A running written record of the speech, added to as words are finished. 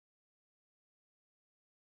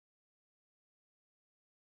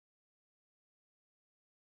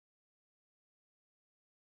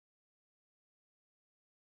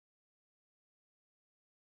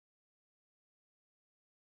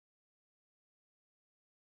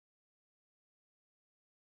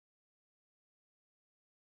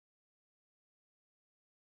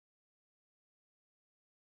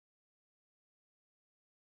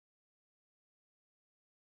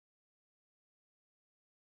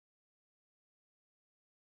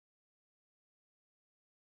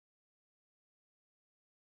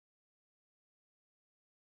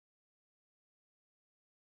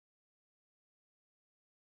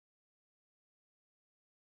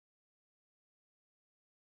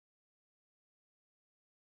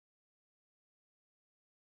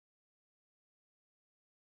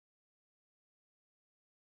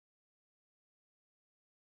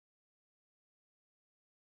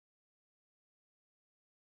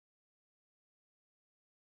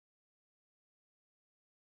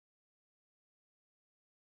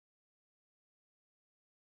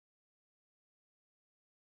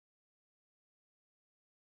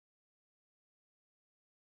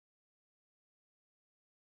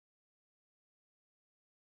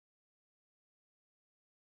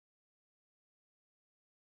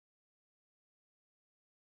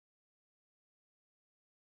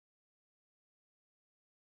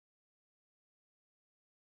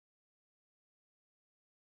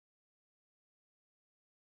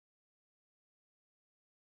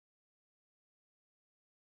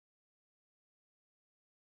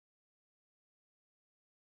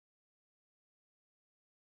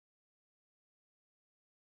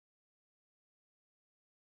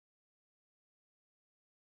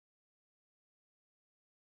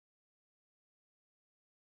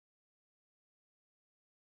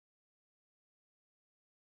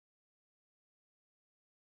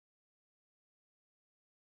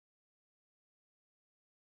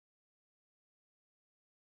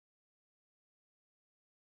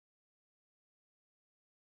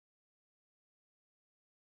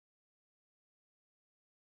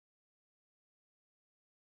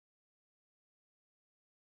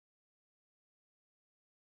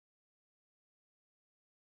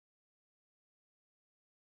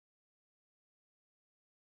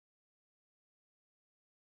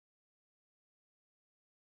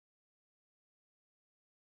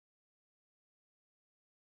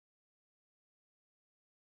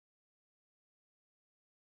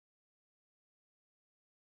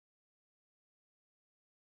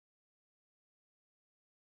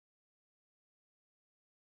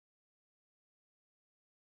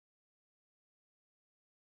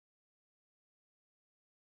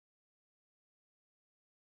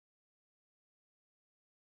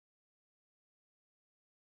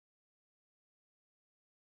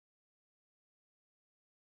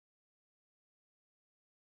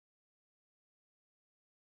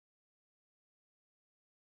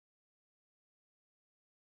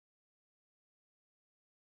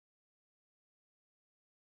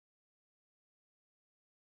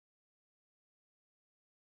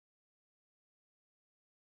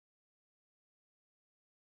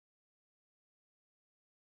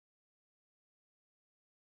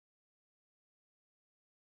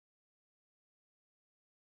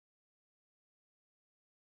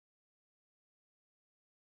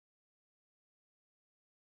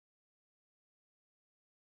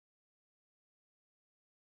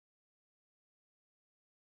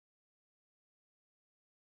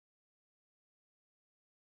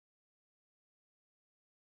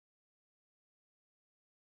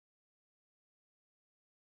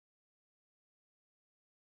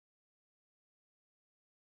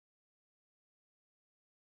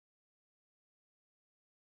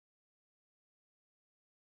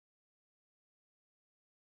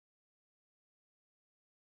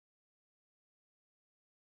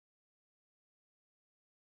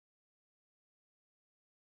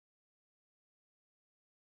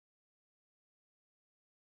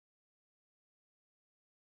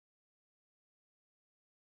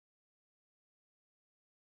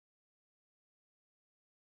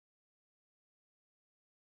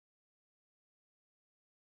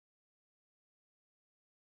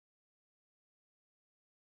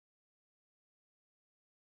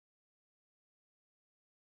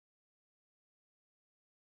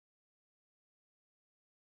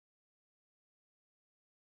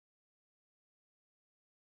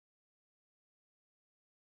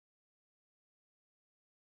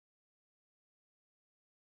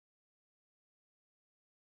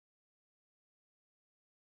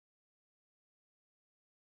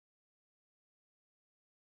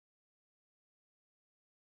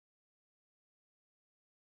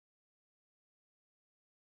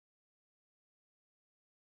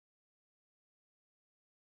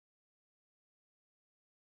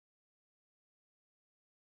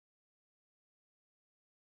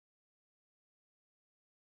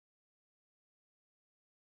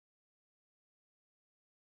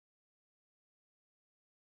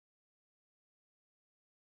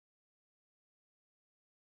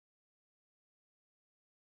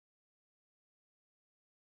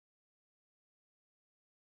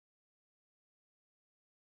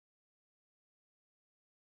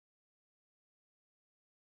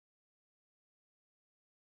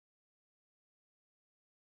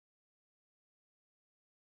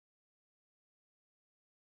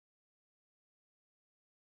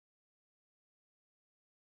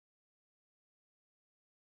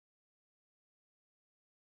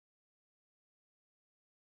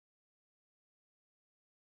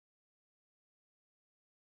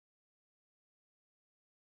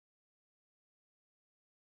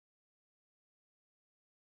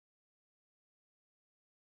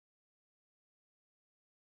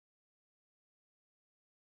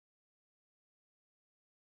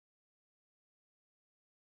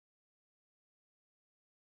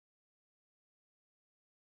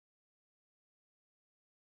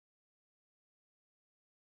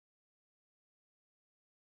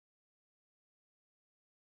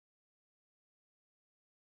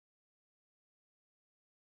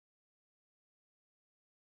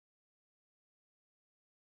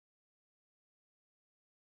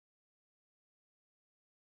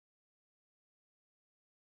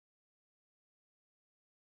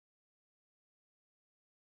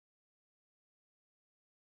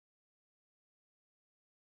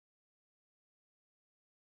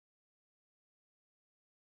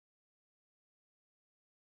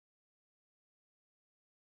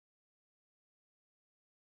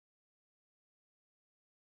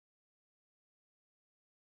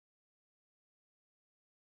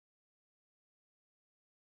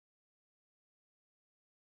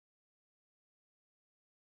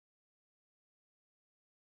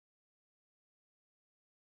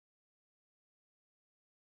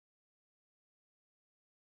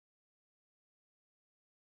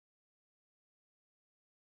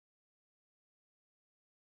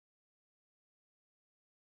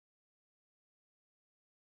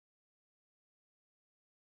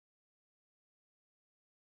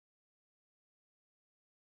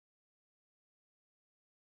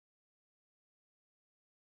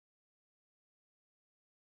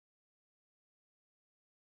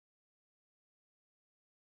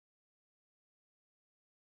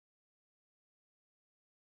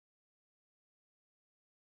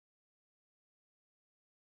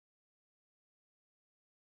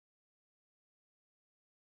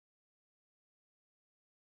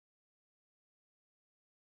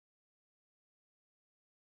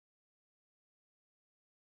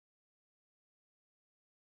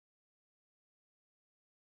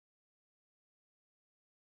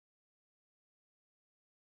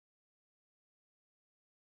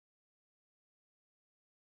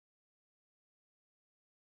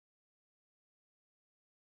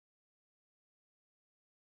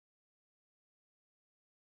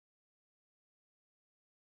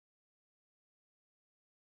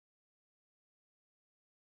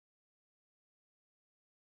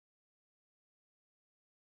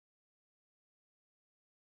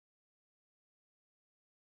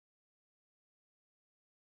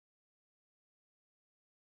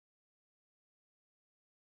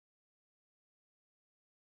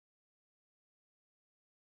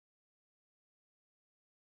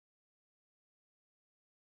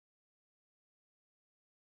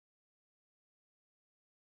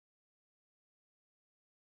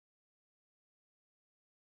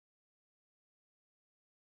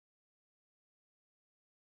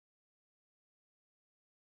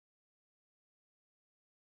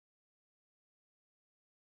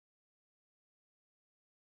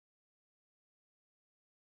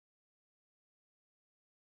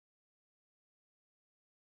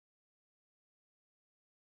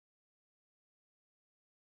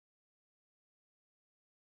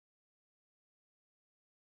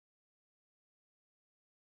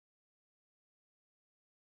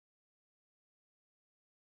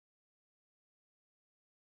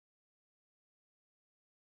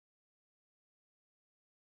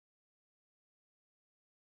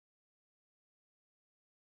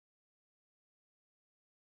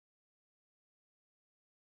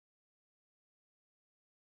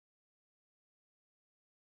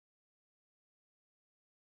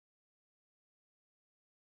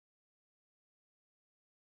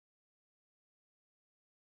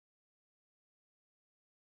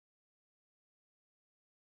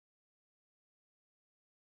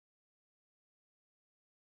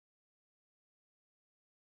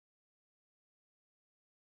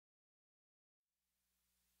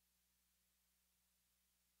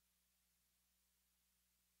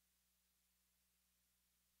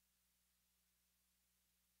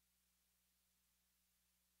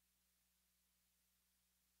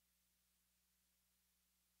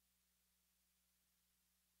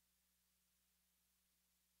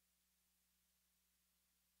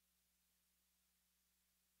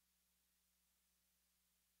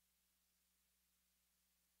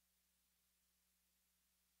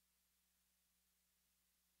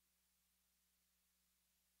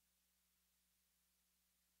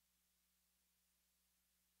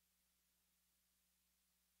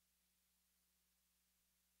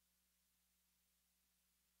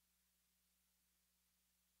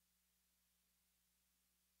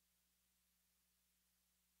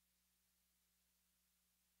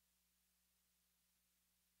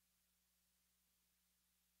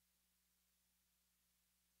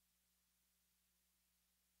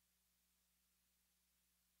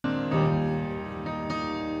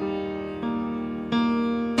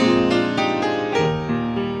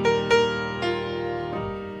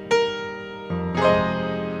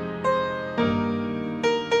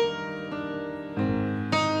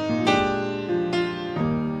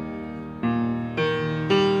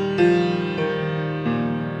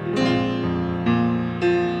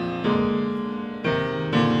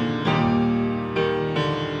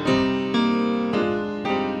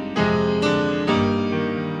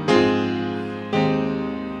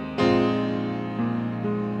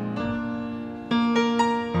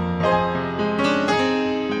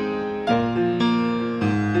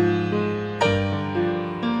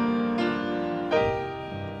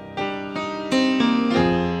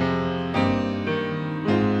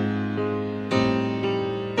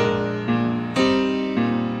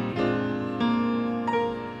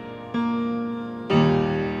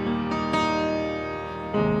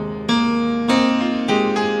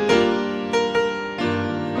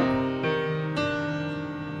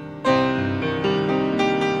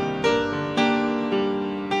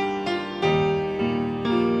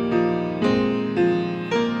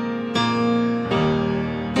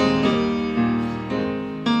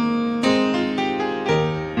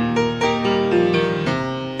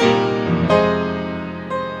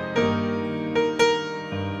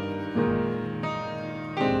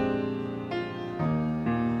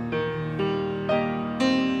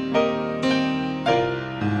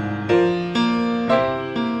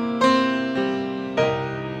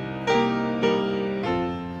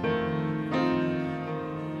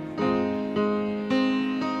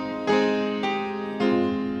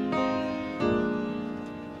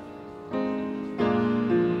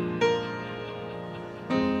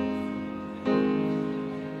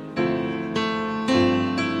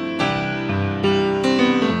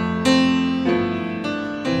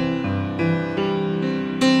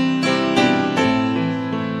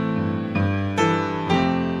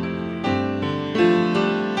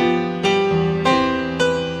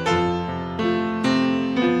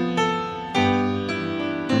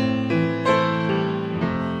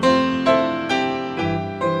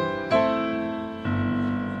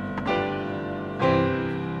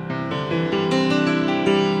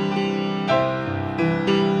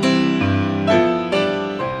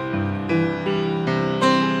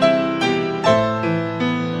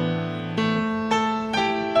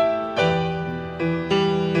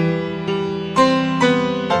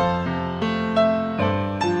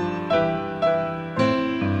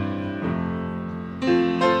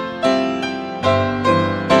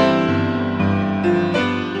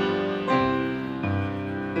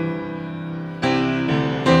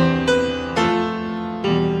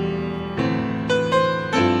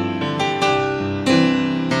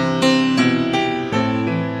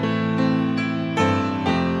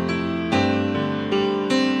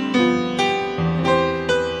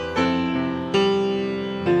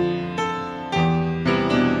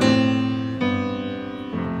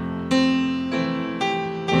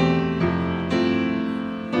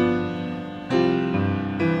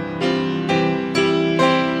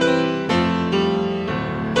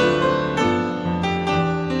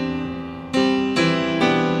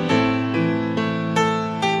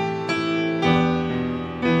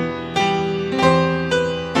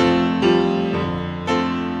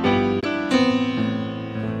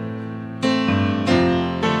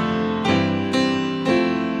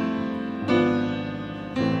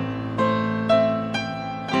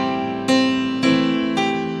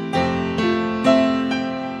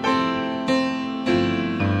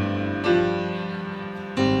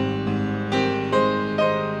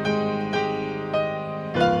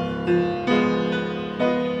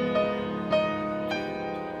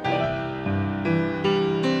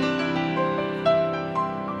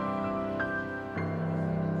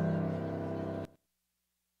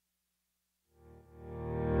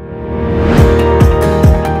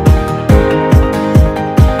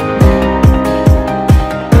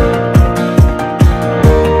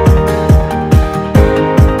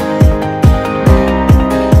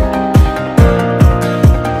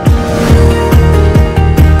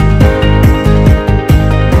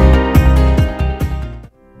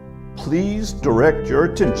direct your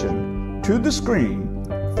attention to the screen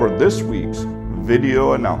for this week's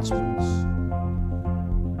video announcements.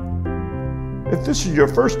 If this is your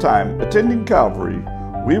first time attending Calvary,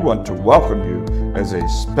 we want to welcome you as a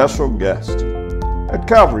special guest. At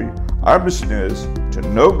Calvary, our mission is to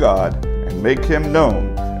know God and make Him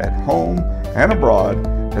known at home and abroad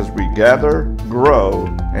as we gather, grow,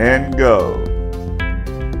 and go.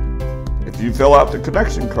 If you fill out the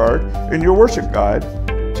connection card in your worship guide,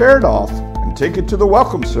 tear it off and take it to the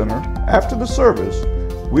Welcome Center after the service.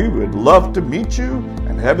 We would love to meet you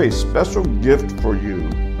and have a special gift for you.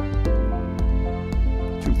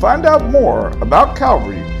 To find out more about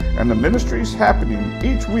Calvary and the ministries happening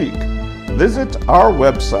each week, visit our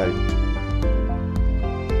website.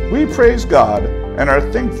 We praise God and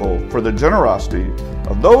are thankful for the generosity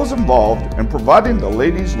of those involved in providing the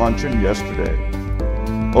ladies' luncheon yesterday.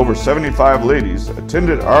 Over 75 ladies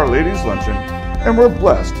attended our ladies' luncheon and were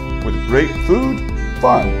blessed with great food,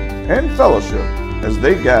 fun, and fellowship as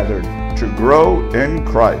they gathered to grow in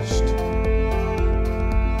Christ.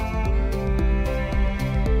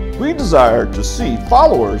 We desire to see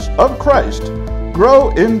followers of Christ grow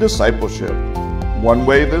in discipleship. One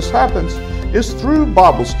way this happens is through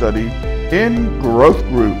Bible study in growth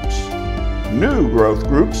groups. New growth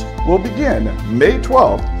groups will begin May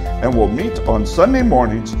 12th and will meet on Sunday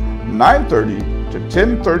mornings 9:30 to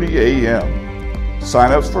 10:30 a.m.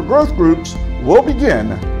 Sign-ups for growth groups will begin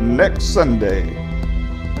next Sunday.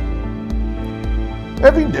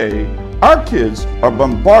 Every day, our kids are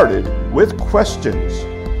bombarded with questions.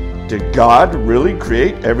 Did God really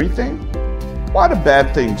create everything? Why do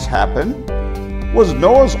bad things happen? Was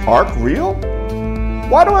Noah's Ark real?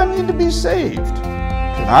 Why do I need to be saved?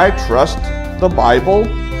 Can I trust the Bible?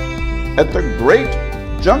 At the Great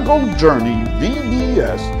Jungle Journey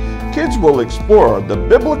VBS, kids will explore the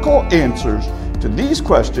biblical answers to these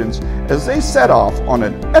questions as they set off on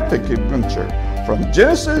an epic adventure from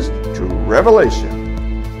Genesis to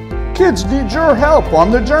Revelation. Kids need your help on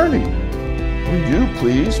the journey. Will you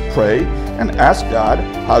please pray and ask God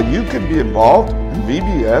how you can be involved in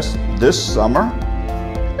VBS this summer?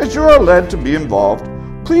 As you are led to be involved,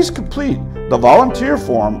 please complete the volunteer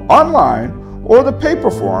form online or the paper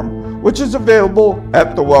form, which is available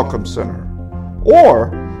at the Welcome Center. Or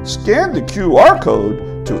scan the QR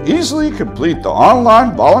code to easily complete the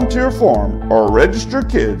online volunteer form or register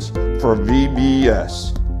kids for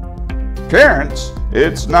VBS. Parents,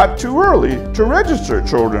 it's not too early to register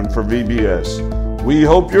children for VBS. We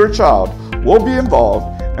hope your child will be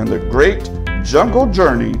involved in the Great Jungle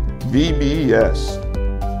Journey VBS.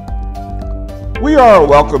 We are a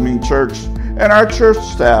welcoming church, and our church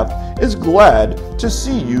staff is glad to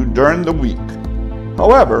see you during the week.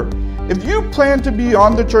 However, if you plan to be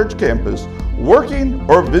on the church campus, working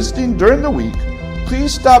or visiting during the week,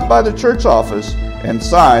 please stop by the church office and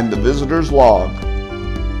sign the visitor's log.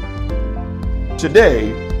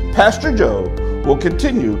 Today, Pastor Joe will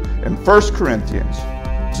continue in 1 Corinthians.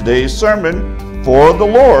 Today's sermon, For the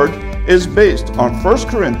Lord, is based on 1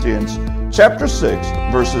 Corinthians chapter 6,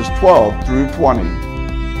 verses 12 through 20.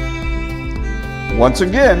 Once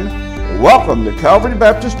again, welcome to Calvary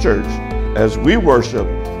Baptist Church as we worship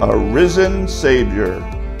a risen Savior.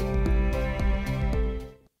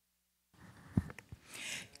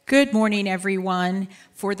 Good morning, everyone.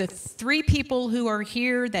 For the three people who are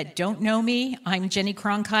here that don't know me, I'm Jenny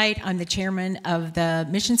Cronkite. I'm the chairman of the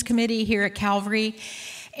missions committee here at Calvary.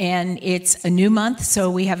 And it's a new month,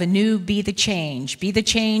 so we have a new Be the Change. Be the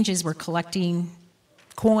Change is we're collecting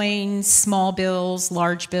coins, small bills,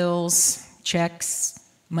 large bills, checks,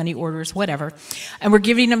 money orders, whatever, and we're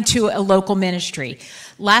giving them to a local ministry.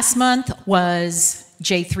 Last month was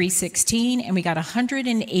J316, and we got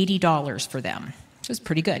 $180 for them, which was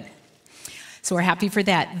pretty good. So we're happy for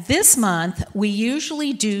that. This month, we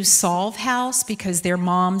usually do Solve House because they're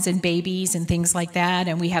moms and babies and things like that,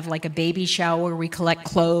 and we have like a baby shower where we collect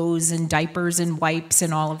clothes and diapers and wipes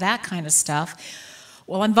and all of that kind of stuff.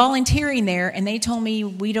 Well, I'm volunteering there, and they told me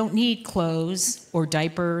we don't need clothes or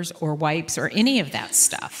diapers or wipes or any of that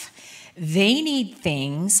stuff. They need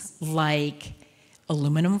things like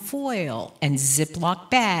aluminum foil and Ziploc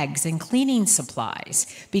bags and cleaning supplies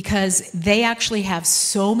because they actually have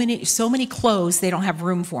so many clothes they don't have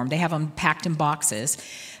room for them. They have them packed in boxes.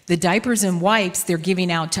 The diapers and wipes they're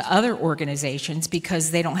giving out to other organizations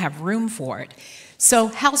because they don't have room for it. So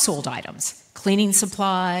household items, cleaning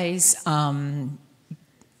supplies,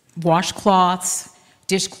 washcloths,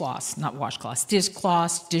 dishcloths, not washcloths,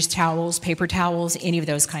 dishcloths, dish towels, paper towels, any of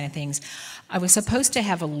those kind of things. I was supposed to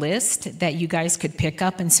have a list that you guys could pick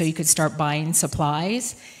up and so you could start buying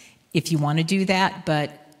supplies if you want to do that,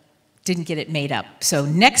 but didn't get it made up. So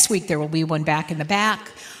next week there will be one back in the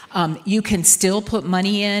back. You can still put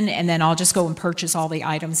money in, and then I'll just go and purchase all the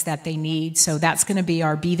items that they need. So that's going to be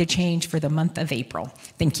our Be the Change for the month of April.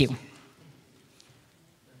 Thank you.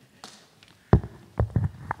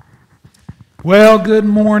 Well, good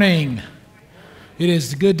morning. It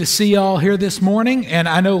is good to see y'all here this morning. And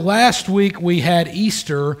I know last week we had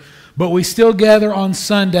Easter, but we still gather on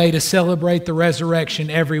Sunday to celebrate the resurrection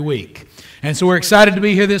every week. And so we're excited to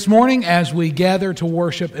be here this morning as we gather to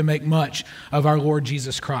worship and make much of our Lord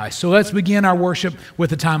Jesus Christ. So let's begin our worship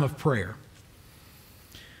with a time of prayer.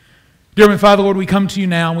 Dear Heavenly Father, Lord, we come to you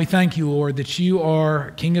now and we thank you, Lord, that you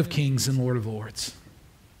are King of Kings and Lord of Lords.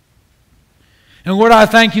 And Lord, I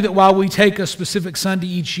thank you that while we take a specific Sunday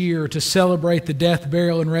each year to celebrate the death,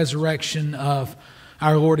 burial, and resurrection of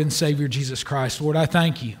our Lord and Savior Jesus Christ, Lord, I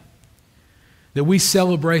thank you that we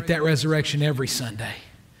celebrate that resurrection every Sunday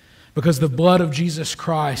because the blood of Jesus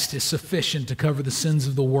Christ is sufficient to cover the sins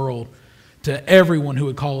of the world to everyone who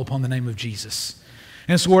would call upon the name of Jesus.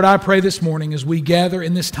 And so, Lord, I pray this morning as we gather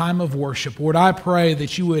in this time of worship, Lord, I pray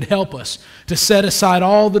that you would help us to set aside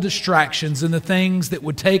all the distractions and the things that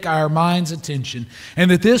would take our mind's attention, and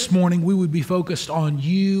that this morning we would be focused on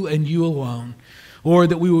you and you alone. Lord,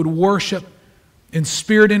 that we would worship in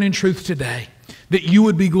spirit and in truth today, that you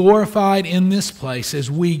would be glorified in this place as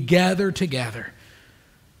we gather together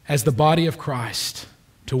as the body of Christ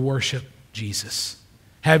to worship Jesus.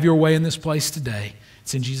 Have your way in this place today.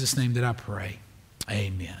 It's in Jesus' name that I pray.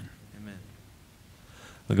 Amen. Amen.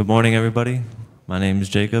 Well, good morning, everybody. My name is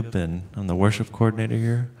Jacob, and I'm the worship coordinator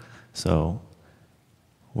here. So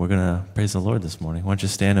we're going to praise the Lord this morning. Why don't you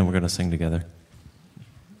stand and we're going to sing together.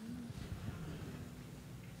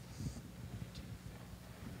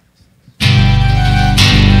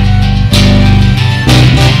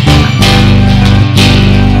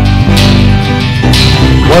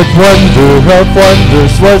 What wonder of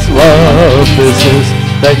wonders was love this is,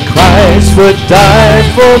 that Christ would die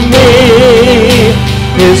for me.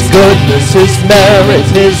 His goodness, His merit,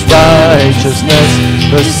 His righteousness,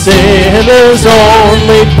 the sinner's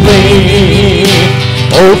only plea.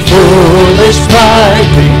 Oh, foolish pride,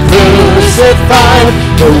 be crucified,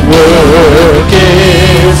 the work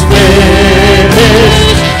is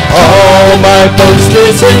finished. All my boast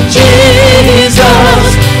is in Jesus,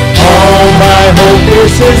 all my hope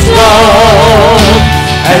is His love.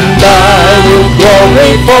 And I will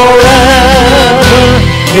glory forever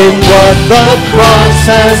in what the cross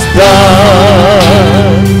has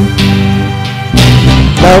done.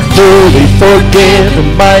 Now fully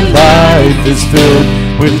forgiven, my life is filled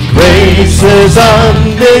with graces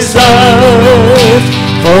undeserved.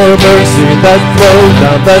 For mercy that flowed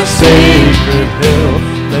down that sacred hill,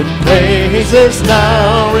 that praises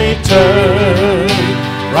now return.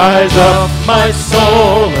 Rise up, my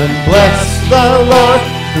soul, and bless the Lord.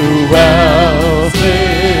 Who else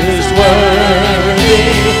is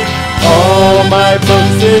worthy? All my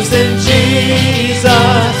boast is in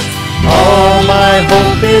Jesus, all my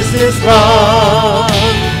hope is His love,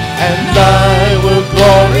 and I will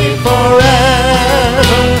glory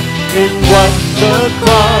forever in what the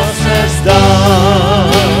cross has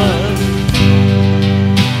done.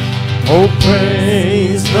 Oh,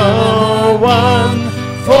 praise the one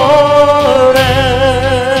forever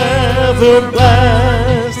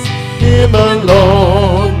blessed, Him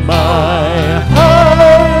alone my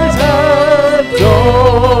heart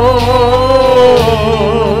adores,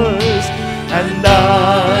 and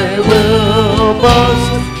I will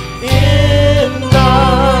boast in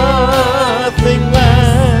nothing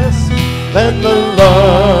less than the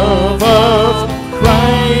love of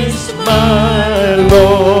Christ my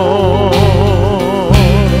Lord.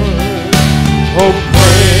 Oh,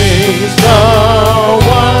 praise the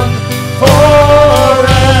one forever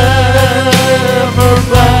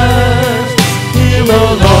blessed, Him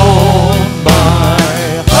alone my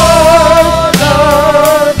heart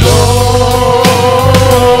adores,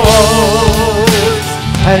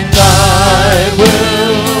 and I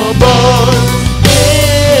will boast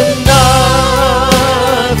in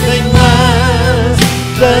nothing less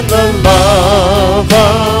than the love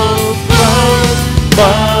of Christ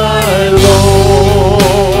my Lord.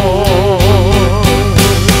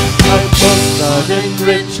 I boast not in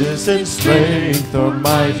riches and strength or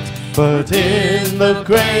might, but in the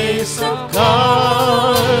grace of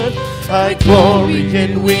God. I glory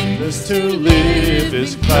in weakness, to live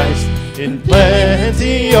is Christ, in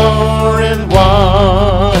plenty or in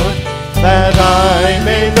want, that I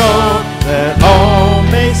may know, that all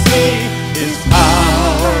may see His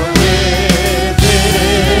power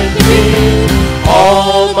within me.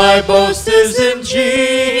 All my boast is in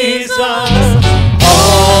Jesus,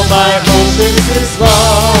 all my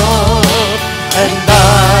love, and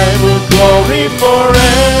I will glory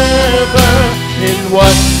forever in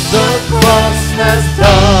what the cross has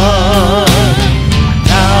done.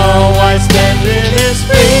 Now I stand in His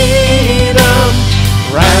freedom,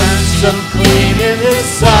 ransom clean in His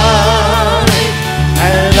sight,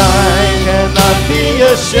 and I cannot be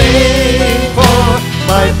ashamed, for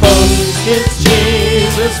my boast is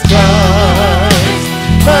Jesus Christ.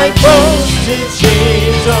 My boast is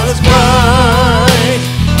Jesus Christ.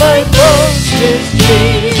 My boast is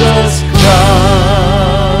Jesus Christ.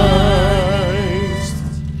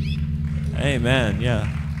 Amen. Yeah.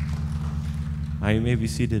 You may be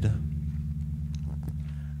seated.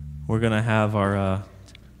 We're going to have our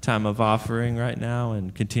time of offering right now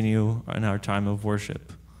and continue in our time of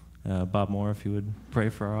worship. Bob Moore, if you would pray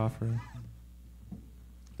for our offering.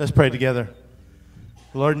 Let's pray together.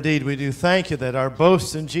 Lord, indeed, we do thank you that our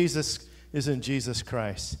boast in Jesus is in Jesus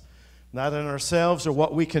Christ. Not in ourselves or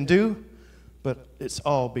what we can do, but it's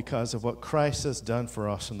all because of what Christ has done for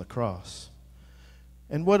us on the cross.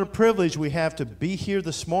 And what a privilege we have to be here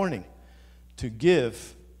this morning to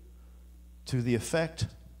give to the effect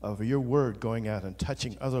of your word going out and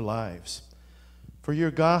touching other lives, for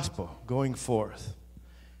your gospel going forth,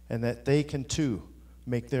 and that they can too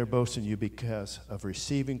make their boast in you because of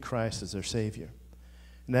receiving Christ as their Savior.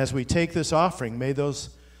 And as we take this offering, may those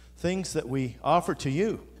things that we offer to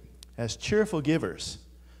you as cheerful givers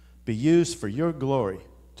be used for your glory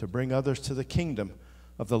to bring others to the kingdom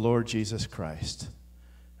of the Lord Jesus Christ.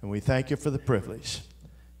 And we thank you for the privilege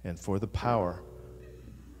and for the power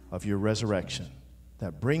of your resurrection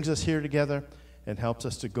that brings us here together and helps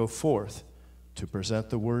us to go forth to present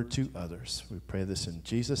the word to others. We pray this in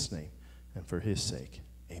Jesus' name and for his sake.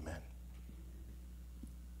 Amen.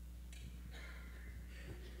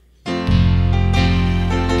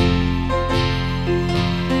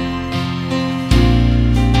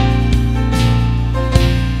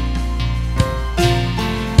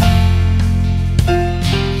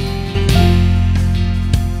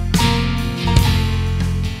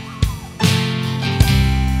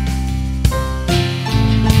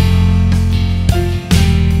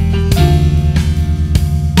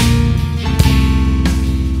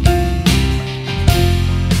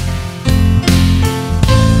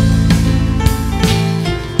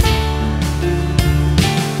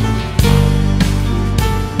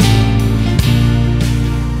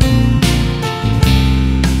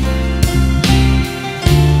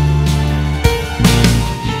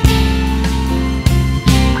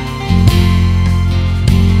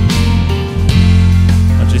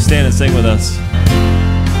 Stand and sing with us.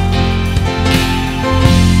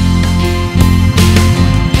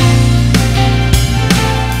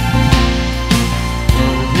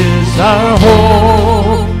 Is our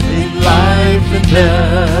hope in life and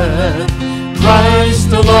death,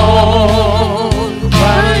 Christ alone,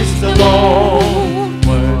 Christ alone.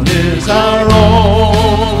 What is our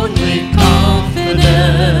only confidence,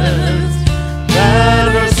 that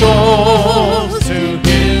our souls to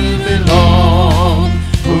Him belong,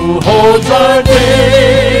 who holds our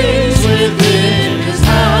days within His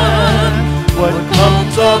hand. What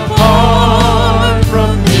comes apart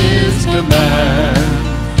from His command,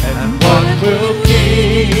 and what will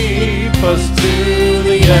keep us to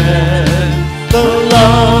the end? The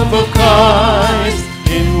love of Christ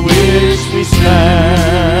in which we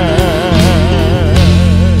stand.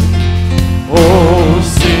 Oh,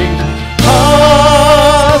 sing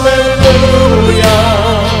hallelujah,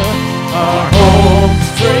 our hope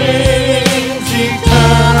springs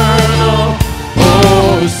eternal.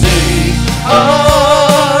 Oh, sing hallelujah,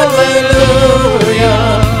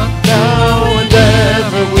 now and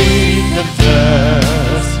ever we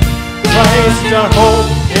confess Christ our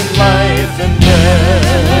hope in life and death.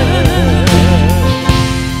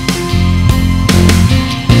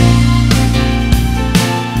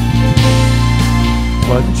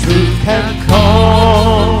 What truth can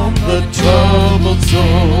calm the troubled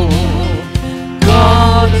soul?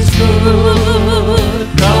 God is good,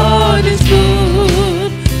 God is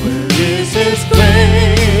good. Where is His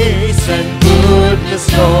grace and goodness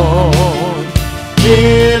known?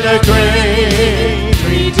 In a great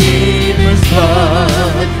Redeemer's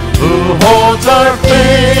blood, who holds our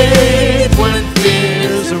faith when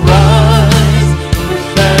fears arise, who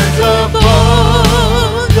stands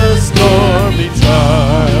above the stormy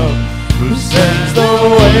trial, who sends the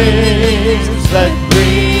waves that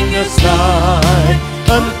bring us nigh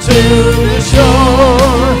unto the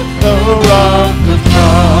shore, the rock of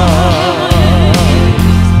Christ.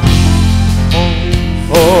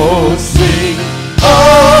 Oh, sing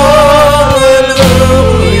hallelujah,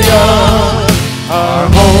 our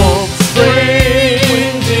hope springs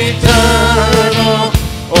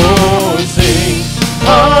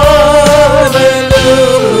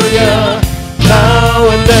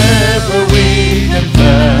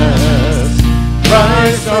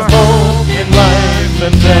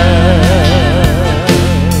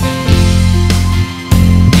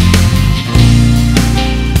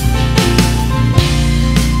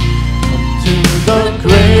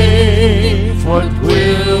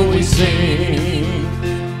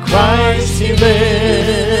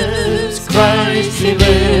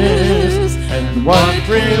And what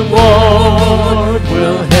reward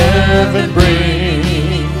will heaven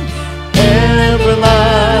bring?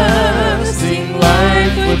 Everlasting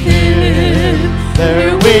life within.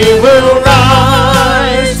 There we will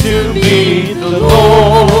rise to meet the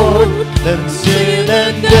Lord. Then sin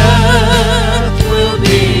and death will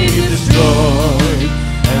be destroyed,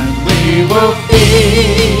 and we will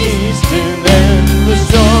feast in endless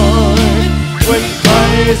joy when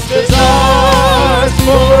Christ is ours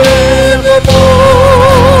forevermore.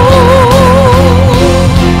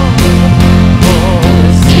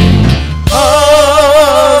 Sing hallelujah,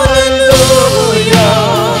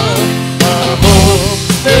 our hope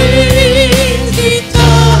springs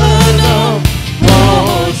eternal.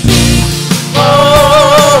 Oh, sing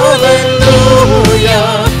hallelujah,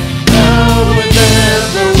 now and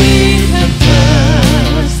ever we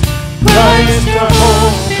confess Christ our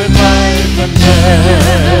hope and life and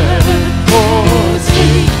death. Oh,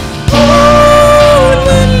 sing hallelujah,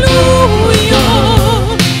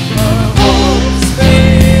 our hope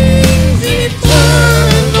springs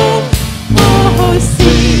eternal. Oh,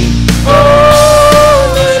 sing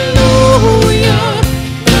hallelujah,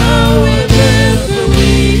 now and ever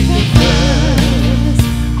we confess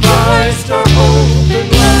Christ our hope and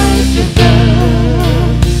life and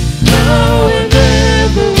death. Now and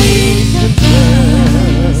ever we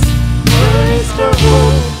confess Christ our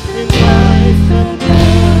hope and life and death.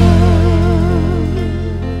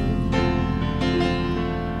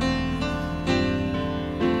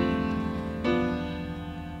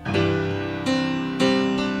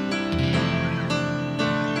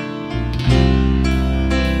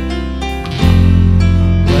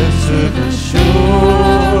 Blessed assurance,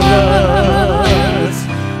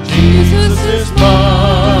 Jesus is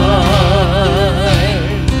mine.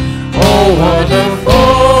 Oh, what a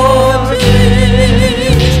foretaste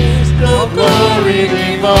of glory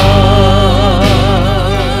divine,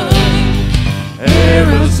 heir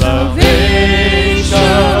of salvation,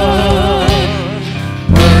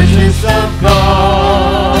 purchased of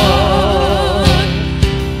God,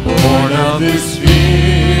 born of His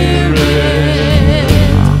Spirit,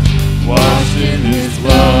 washed in His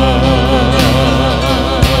blood.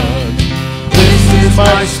 This is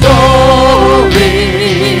my story,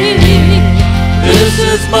 this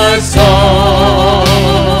is my song,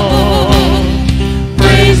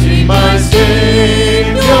 praising my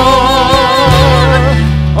Savior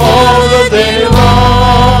all the day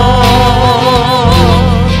long.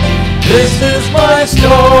 This is my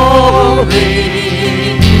story,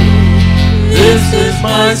 this is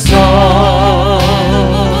my song,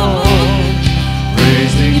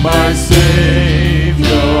 praising my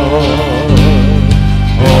Savior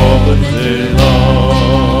all the day long.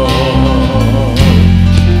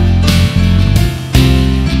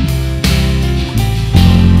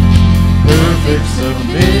 Perfect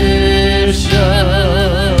submission,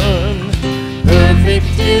 perfect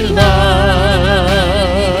delight,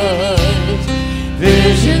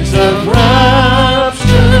 visions of rapture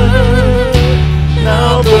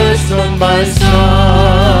now burst on my sight.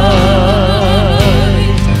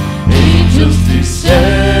 Angels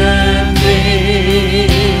descending,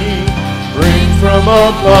 bring from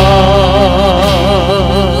above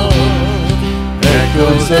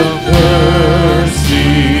echoes of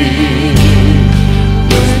mercy,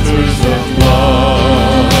 whispers of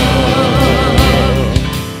love.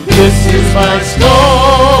 This is my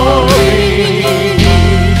story,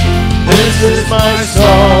 this is my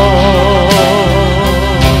song,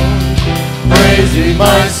 praising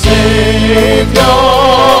my Savior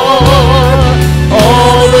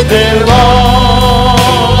all the day long.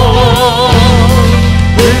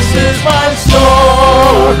 This is my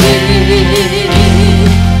story,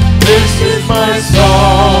 this is my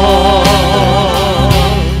song,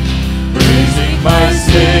 praising my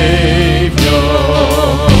Savior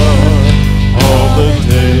all the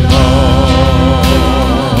day long.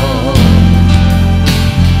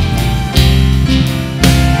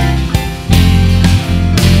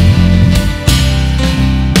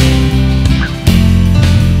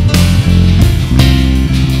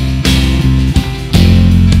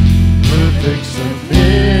 Perfect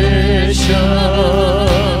submission,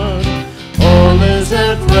 all is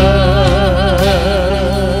at rest.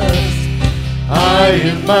 I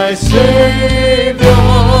in my Savior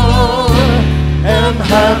am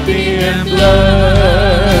happy and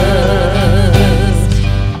blessed,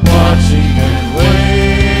 watching and waiting,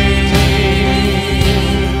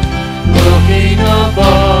 looking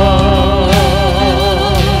above,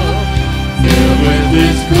 filled with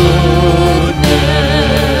His goodness,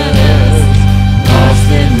 lost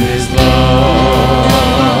in His love.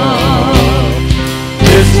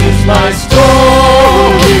 This is is my story.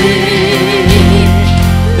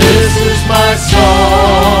 This is my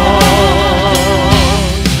song,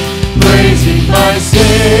 praising my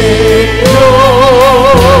Savior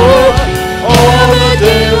all the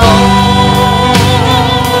day long.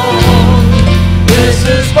 This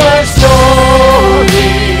is my story.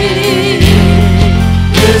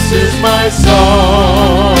 This is my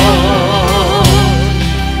song,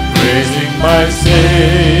 praising my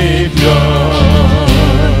Savior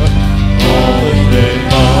all the day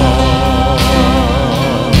long.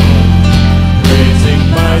 Praising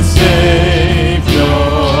my Savior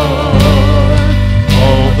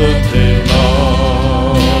all the day long.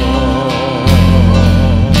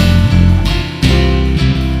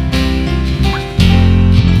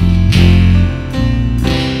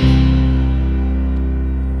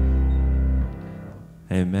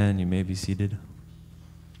 Amen. You may be seated.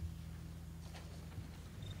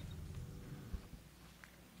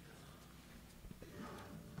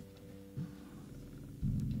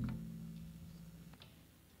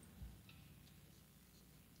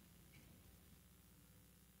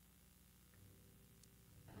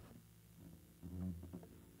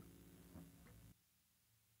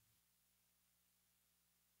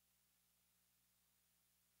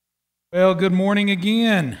 Well, good morning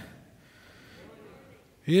again.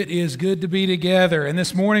 It is good to be together. And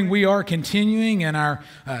this morning we are continuing in our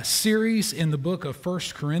series in the book of 1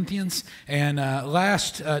 Corinthians. And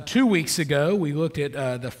last 2 weeks ago we looked at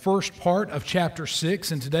the first part of chapter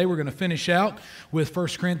 6. And today we're going to finish out with 1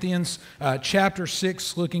 Corinthians chapter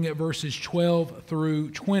 6, looking at verses 12 through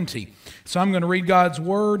 20. So I'm going to read God's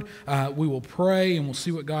word. We will pray and we'll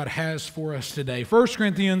see what God has for us today. 1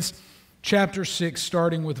 Corinthians chapter 6,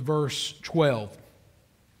 starting with verse 12.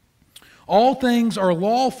 All things are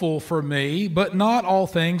lawful for me, but not all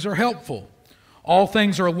things are helpful. All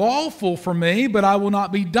things are lawful for me, but I will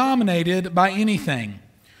not be dominated by anything.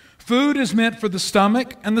 Food is meant for the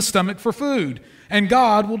stomach, and the stomach for food, and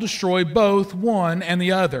God will destroy both one and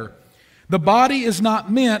the other. The body is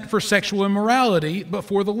not meant for sexual immorality, but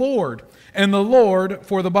for the Lord, and the Lord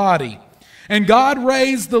for the body. And God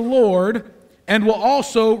raised the Lord, and will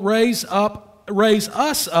also raise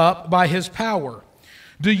us up by His power.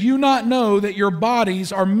 Do you not know that your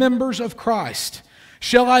bodies are members of Christ?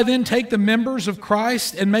 Shall I then take the members of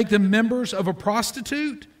Christ and make them members of a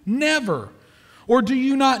prostitute? Never. Or do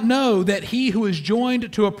you not know that he who is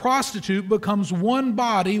joined to a prostitute becomes one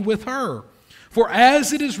body with her? For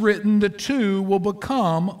as it is written, the two will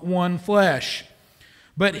become one flesh.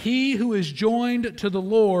 But he who is joined to the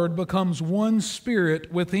Lord becomes one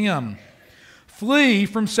spirit with Him. Flee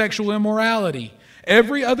from sexual immorality.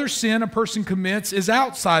 Every other sin a person commits is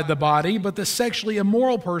outside the body, but the sexually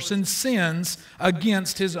immoral person sins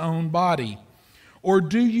against his own body. Or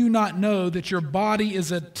do you not know that your body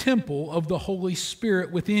is a temple of the Holy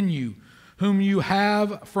Spirit within you, whom you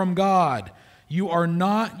have from God? You are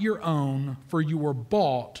not your own, for you were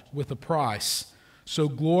bought with a price. So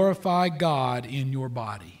glorify God in your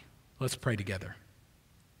body. Let's pray together.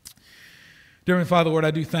 Dear Heavenly Father, Lord,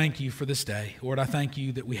 I do thank You for this day. Lord, I thank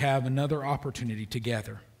You that we have another opportunity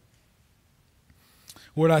together.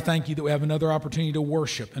 Lord, I thank You that we have another opportunity to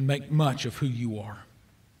worship and make much of who You are.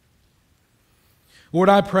 Lord,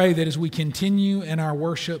 I pray that as we continue in our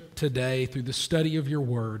worship today through the study of Your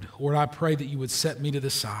Word, Lord, I pray that You would set me to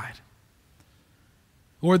the side.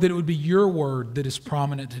 Lord, that it would be Your Word that is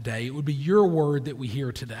prominent today. It would be Your Word that we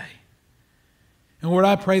hear today. And Lord,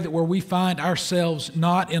 I pray that where we find ourselves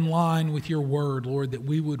not in line with Your Word, Lord, that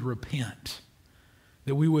we would repent,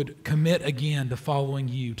 that we would commit again to following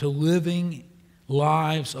You, to living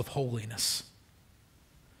lives of holiness.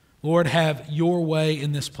 Lord, have Your way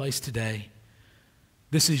in this place today.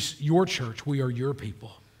 This is Your church. We are Your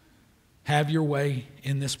people. Have Your way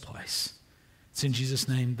in this place. It's in Jesus'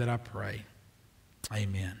 name that I pray.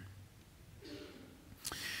 Amen.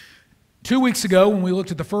 2 weeks ago, when we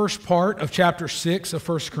looked at the first part of chapter 6 of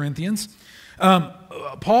 1 Corinthians,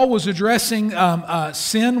 Paul was addressing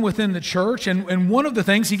sin within the church, and one of the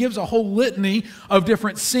things, he gives a whole litany of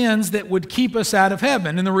different sins that would keep us out of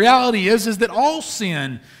heaven. And the reality is that all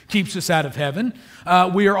sin keeps us out of heaven.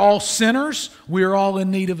 We are all sinners. We are all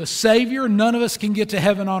in need of a Savior. None of us can get to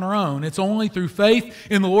heaven on our own. It's only through faith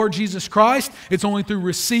in the Lord Jesus Christ. It's only through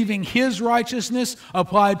receiving His righteousness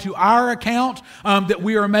applied to our account that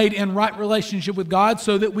we are made in right relationship with God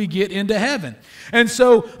so that we get into heaven. And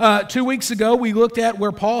so 2 weeks ago, we looked at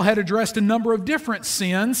where Paul had addressed a number of different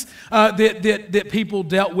sins that people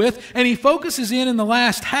dealt with. And he focuses in the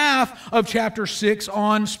last half of chapter 6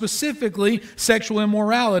 on specifically sexual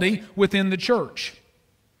immorality within the church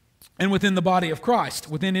and within the body of Christ,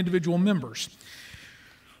 within individual members.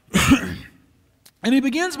 And he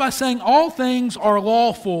begins by saying, all things are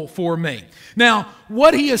lawful for me. Now,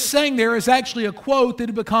 what he is saying there is actually a quote that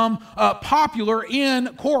had become popular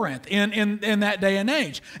in Corinth in that day and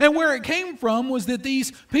age. And where it came from was that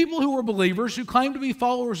these people who were believers, who claimed to be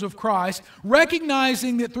followers of Christ,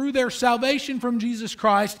 recognizing that through their salvation from Jesus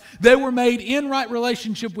Christ, they were made in right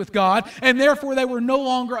relationship with God, and therefore they were no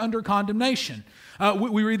longer under condemnation.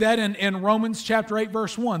 We read that in Romans chapter 8,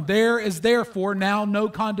 verse 1. There is therefore now no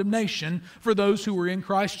condemnation for those who are in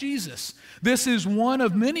Christ Jesus. This is one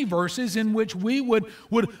of many verses in which we would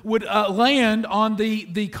land on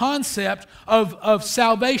the concept of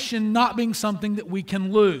salvation not being something that we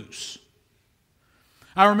can lose.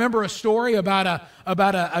 I remember a story about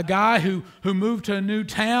a guy who moved to a new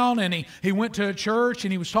town, and he went to a church,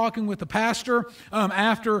 and he was talking with the pastor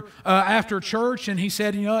after church, and he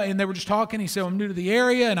said, and they were just talking. He said, I'm new to the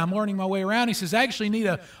area, and I'm learning my way around. He says, I actually need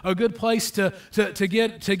a good place to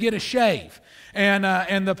get a shave.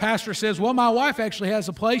 And the pastor says, well, my wife actually has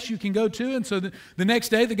a place you can go to. And so the next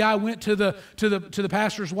day, the guy went to the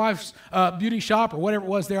pastor's wife's beauty shop or whatever it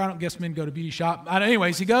was there. I don't guess men go to beauty shop.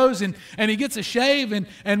 Anyways, he goes and he gets a shave, and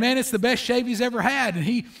man, it's the best shave he's ever had. And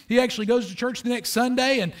he actually goes to church the next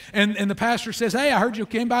Sunday, and the pastor says, hey, I heard you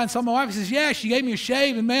came by and saw my wife. He says, yeah, she gave me a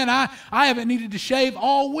shave, and man, I haven't needed to shave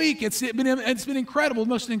all week. It's been incredible, the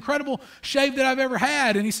most incredible shave that I've ever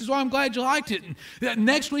had. And he says, well, I'm glad you liked it. And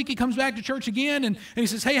next week he comes back to church again, and he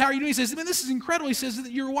says, hey, how are you doing? He says, man, this is incredible. He says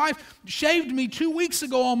that your wife shaved me 2 weeks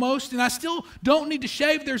ago almost, and I still don't need to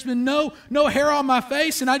shave. There's been no hair on my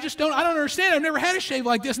face, and I don't understand. I've never had a shave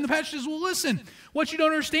like this. And the pastor says, well, listen, what you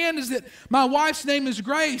don't understand is that my wife's name is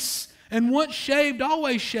Grace, and once shaved,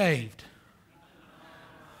 always shaved.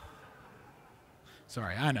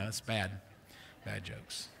 Sorry, I know, it's bad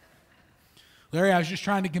jokes. Larry, I was just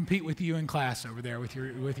trying to compete with you in class over there with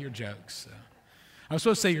your jokes. I was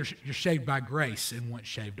supposed to say you're shaved by grace, and once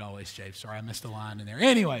shaved, always shaved. Sorry, I missed a line in there.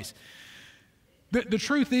 Anyways, the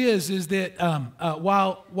truth is that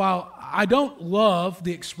while I don't love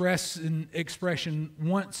the expression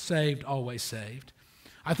once saved, always saved,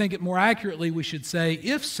 I think it more accurately we should say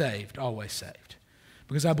if saved, always saved.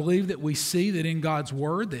 Because I believe that we see that in God's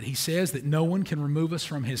Word that He says that no one can remove us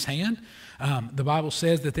from His hand. The Bible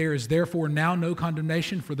says that there is therefore now no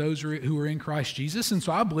condemnation for those who are in Christ Jesus. And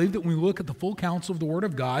so I believe that when we look at the full counsel of the Word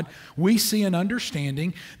of God, we see an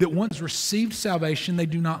understanding that once received salvation, they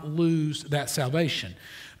do not lose that salvation.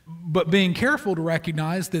 But being careful to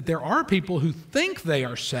recognize that there are people who think they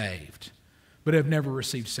are saved, but have never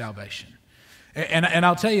received salvation. And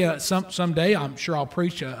I'll tell you, someday I'm sure I'll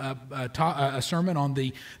preach a sermon on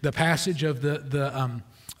the passage of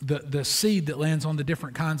the seed that lands on the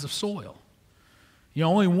different kinds of soil.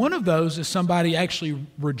 Only one of those is somebody actually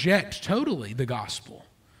rejects totally the gospel.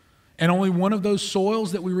 And only one of those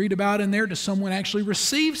soils that we read about in there does someone actually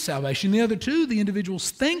receive salvation. The other two, the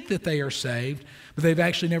individuals think that they are saved, but they've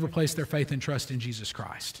actually never placed their faith and trust in Jesus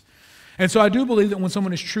Christ. And so I do believe that when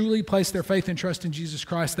someone has truly placed their faith and trust in Jesus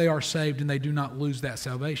Christ, they are saved and they do not lose that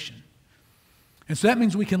salvation. And so that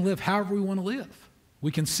means we can live however we want to live.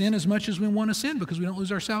 We can sin as much as we want to sin because we don't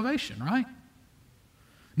lose our salvation, right?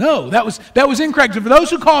 No, that was incorrect. For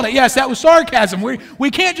those who called it, yes, that was sarcasm.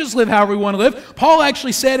 We can't just live however we want to live. Paul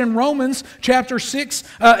actually said in Romans chapter 6,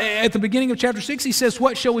 at the beginning of chapter 6, he says,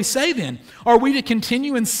 what shall we say then? Are we to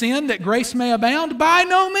continue in sin that grace may abound? By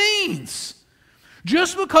no means.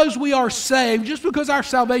 Just because we are saved, just because our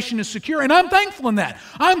salvation is secure, and I'm thankful in that.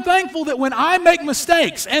 I'm thankful that when I make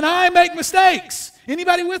mistakes, and I make mistakes.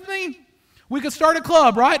 Anybody with me? We could start a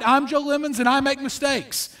club, right? I'm Joe Lemons and I make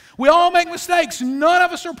mistakes. We all make mistakes. None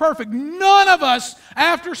of us are perfect. None of us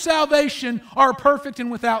after salvation are perfect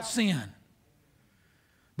and without sin.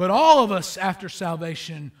 But all of us after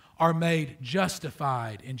salvation are made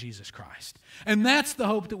justified in Jesus Christ. And that's the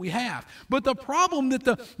hope that we have. But the problem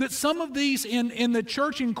that some of these in the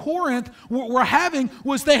church in Corinth were having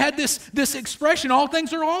was they had this expression, all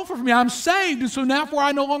things are lawful for me. I'm saved, and so therefore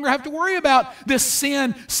I no longer have to worry about this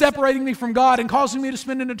sin separating me from God and causing me to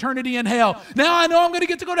spend an eternity in hell. Now I know I'm going to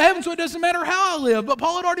get to go to heaven, so it doesn't matter how I live. But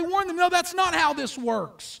Paul had already warned them, no, that's not how this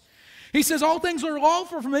works. He says, all things are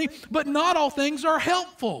lawful for me, but not all things are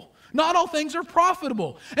helpful. Not all things are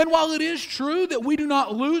profitable. And while it is true that we do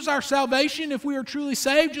not lose our salvation if we are truly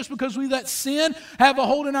saved just because we let sin have a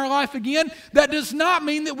hold in our life again, that does not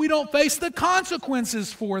mean that we don't face the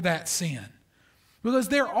consequences for that sin. Because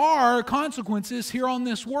there are consequences here on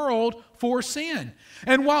this world for sin.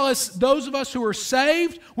 And while it's those of us who are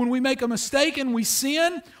saved, when we make a mistake and we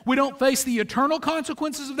sin, we don't face the eternal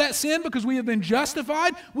consequences of that sin because we have been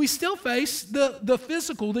justified. We still face the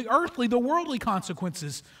physical, the earthly, the worldly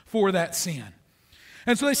consequences for that sin.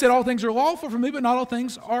 And so they said, all things are lawful for me, but not all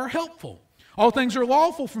things are helpful. All things are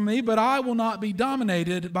lawful for me, but I will not be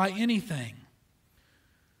dominated by anything.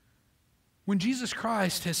 When Jesus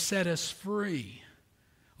Christ has set us free,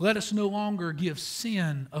 let us no longer give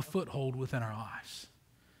sin a foothold within our lives.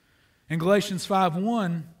 In Galatians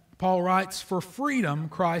 5:1, Paul writes, for freedom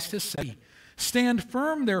Christ has set me. Stand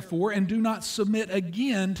firm, therefore, and do not submit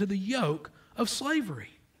again to the yoke of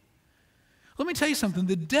slavery. Let me tell you something.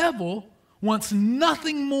 The devil wants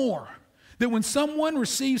nothing more than when someone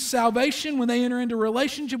receives salvation, when they enter into a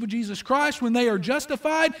relationship with Jesus Christ, when they are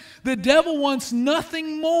justified, the devil wants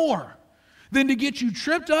nothing more than to get you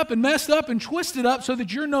tripped up and messed up and twisted up so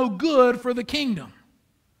that you're no good for the kingdom.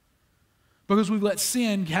 Because we've let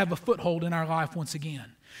sin have a foothold in our life once again.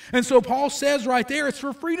 And so Paul says right there, it's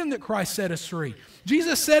for freedom that Christ set us free.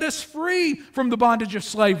 Jesus set us free from the bondage of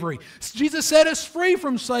slavery. Jesus set us free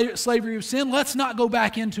from slavery of sin. Let's not go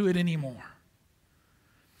back into it anymore.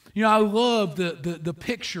 You know, I love the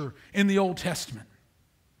picture in the Old Testament.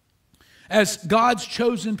 As God's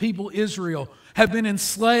chosen people, Israel, have been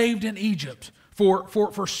enslaved in Egypt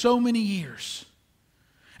for so many years.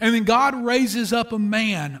 And then God raises up a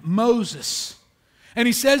man, Moses. And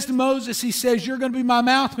he says to Moses, he says, you're going to be my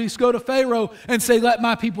mouthpiece. Go to Pharaoh and say, let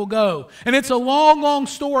my people go. And it's a long, long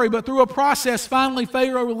story, but through a process, finally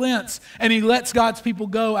Pharaoh relents and he lets God's people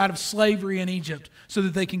go out of slavery in Egypt so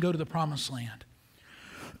that they can go to the promised land.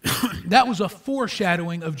 That was a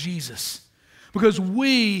foreshadowing of Jesus. Because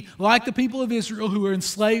we, like the people of Israel who were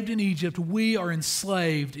enslaved in Egypt, we are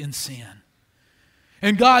enslaved in sin.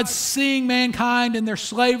 And God, seeing mankind in their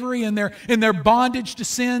slavery and in their bondage to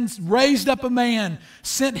sin, raised up a man,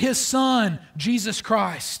 sent His Son, Jesus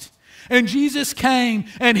Christ. And Jesus came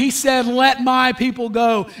and He said, let my people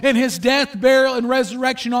go. And His death, burial, and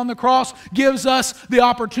resurrection on the cross gives us the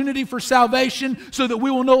opportunity for salvation so that we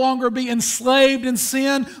will no longer be enslaved in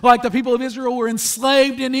sin like the people of Israel were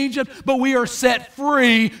enslaved in Egypt, but we are set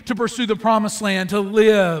free to pursue the promised land, to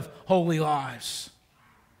live holy lives.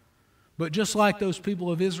 But just like those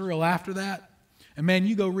people of Israel after that, and man,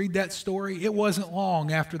 you go read that story, it wasn't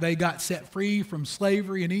long after they got set free from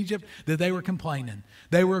slavery in Egypt that they were complaining.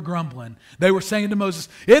 They were grumbling. They were saying to Moses,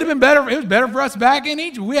 it was better for us back in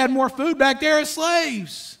Egypt. We had more food back there as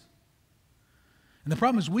slaves. And the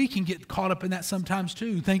problem is we can get caught up in that sometimes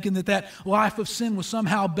too, thinking that life of sin was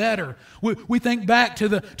somehow better. We think back to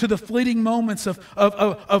the fleeting moments of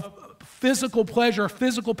physical pleasure,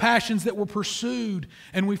 physical passions that were pursued,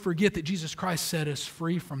 and we forget that Jesus Christ set us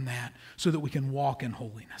free from that so that we can walk in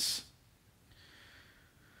holiness.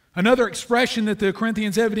 Another expression that the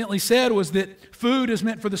Corinthians evidently said was that food is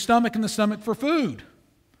meant for the stomach and the stomach for food.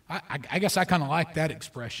 I guess I kind of like that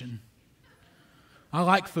expression. I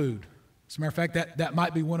like food. As a matter of fact, that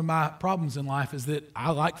might be one of my problems in life is that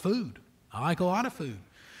I like food. I like a lot of food.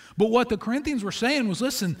 But what the Corinthians were saying was,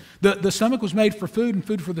 listen, the stomach was made for food and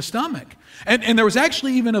food for the stomach. And there was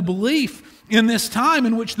actually even a belief in this time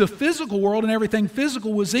in which the physical world and everything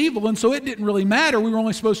physical was evil, and so it didn't really matter. We were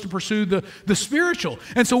only supposed to pursue the spiritual.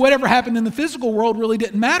 And so whatever happened in the physical world really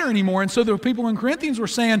didn't matter anymore. And so the people in Corinthians were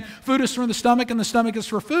saying food is for the stomach and the stomach is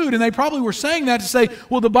for food. And they probably were saying that to say,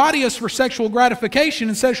 well, the body is for sexual gratification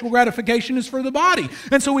and sexual gratification is for the body.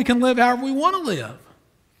 And so we can live however we want to live.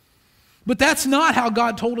 But that's not how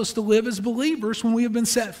God told us to live as believers when we have been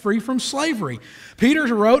set free from slavery. Peter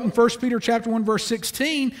wrote in 1 Peter chapter 1, verse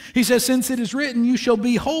 16, he says, since it is written, you shall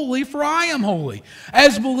be holy, for I am holy.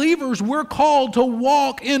 As believers, we're called to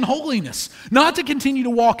walk in holiness. Not to continue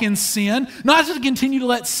to walk in sin, not to continue to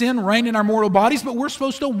let sin reign in our mortal bodies, but we're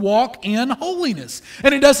supposed to walk in holiness.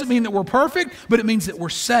 And it doesn't mean that we're perfect, but it means that we're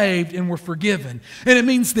saved and we're forgiven. And it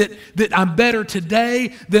means that I'm better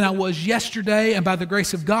today than I was yesterday, and by the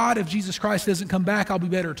grace of God, if Jesus Christ doesn't come back, I'll be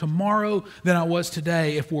better tomorrow than I was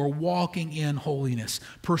today if we're walking in holiness,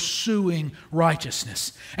 pursuing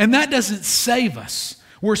righteousness. And that doesn't save us.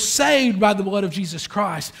 We're saved by the blood of Jesus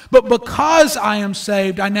Christ. But because I am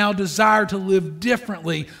saved, I now desire to live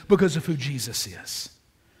differently because of who Jesus is.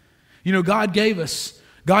 You know, God gave us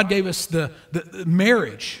the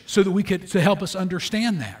marriage so that we could to help us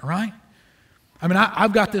understand that, right? I mean,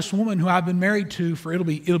 I've got this woman who I've been married to for it'll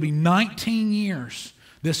be 19 years.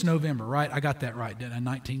 This November, right? I got that right, didn't I?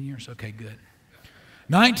 19 years? Okay, good.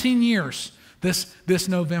 19 years this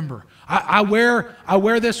November. I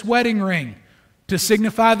wear this wedding ring to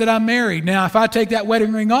signify that I'm married. Now, if I take that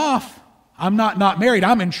wedding ring off, I'm not married.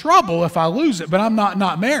 I'm in trouble if I lose it, but I'm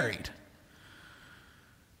not married.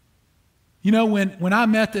 You know, when I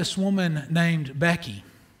met this woman named Becky,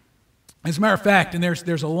 as a matter of fact, and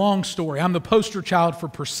there's a long story, I'm the poster child for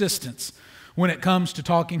persistence when it comes to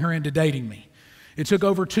talking her into dating me. It took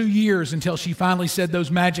over 2 years until she finally said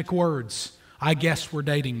those magic words, "I guess we're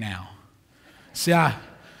dating now." See, I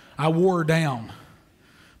wore her down.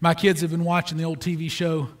 My kids have been watching the old TV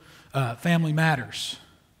show Family Matters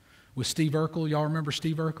with Steve Urkel. Y'all remember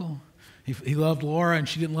Steve Urkel? He loved Laura and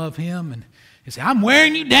she didn't love him. And he said, "I'm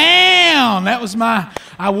wearing you down." That was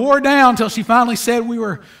I wore her down until she finally said we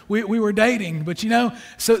were dating. But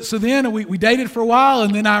so then we dated for a while,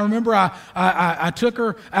 and then I remember I took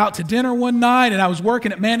her out to dinner one night, and I was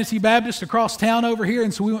working at Manatee Baptist across town over here,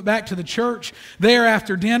 and so we went back to the church there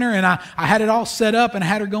after dinner, and I had it all set up, and I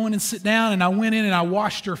had her go in and sit down, and I went in and I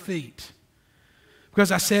washed her feet. Because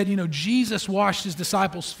I said, Jesus washed his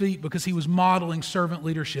disciples' feet because he was modeling servant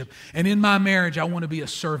leadership. And in my marriage, I want to be a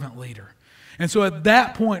servant leader. And so at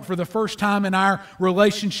that point, for the first time in our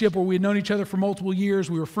relationship where we had known each other for multiple years,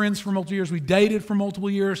 we were friends for multiple years, we dated for multiple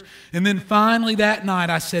years, and then finally that night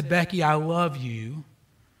I said, "Becky, I love you.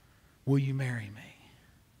 Will you marry me?"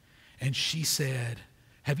 And she said,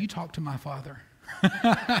 "Have you talked to my father?"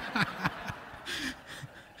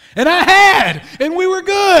 And I had, and we were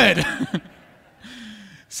good.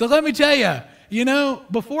 So let me tell you,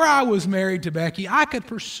 before I was married to Becky, I could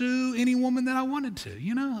pursue any woman that I wanted to.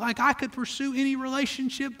 I could pursue any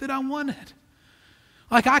relationship that I wanted.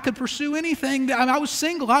 I could pursue anything. I was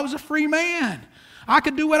single. I was a free man. I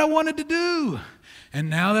could do what I wanted to do. And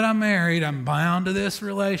now that I'm married, I'm bound to this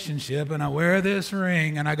relationship, and I wear this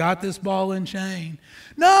ring, and I got this ball and chain.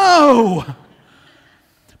 No!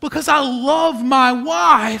 Because I love my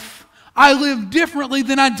wife, I live differently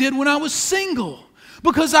than I did when I was single.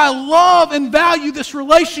 Because I love and value this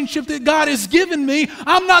relationship that God has given me,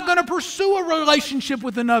 I'm not going to pursue a relationship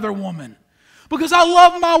with another woman. Because I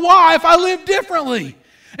love my wife, I live differently.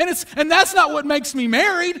 And that's not what makes me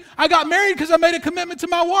married. I got married because I made a commitment to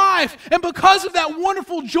my wife. And because of that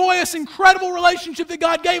wonderful, joyous, incredible relationship that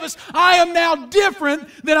God gave us, I am now different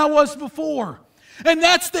than I was before. And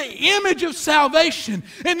that's the image of salvation.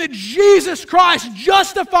 And that Jesus Christ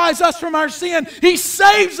justifies us from our sin. He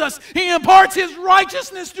saves us. He imparts His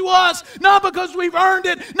righteousness to us. Not because we've earned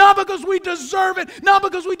it. Not because we deserve it. Not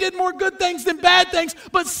because we did more good things than bad things.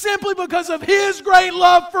 But simply because of His great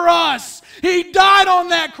love for us. He died on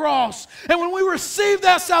that cross. And when we receive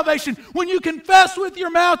that salvation, when you confess with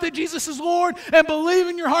your mouth that Jesus is Lord and believe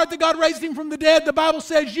in your heart that God raised Him from the dead, the Bible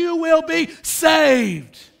says you will be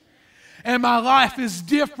saved. And my life is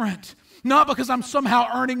different, not because I'm somehow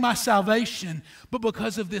earning my salvation, but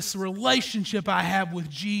because of this relationship I have with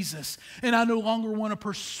Jesus. And I no longer want to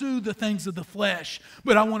pursue the things of the flesh,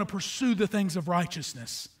 but I want to pursue the things of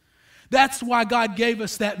righteousness. That's why God gave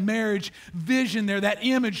us that marriage vision there, that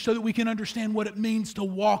image, so that we can understand what it means to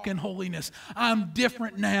walk in holiness. I'm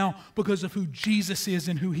different now because of who Jesus is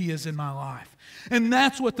and who He is in my life. And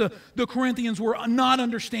that's what the Corinthians were not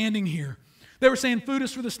understanding here. They were saying food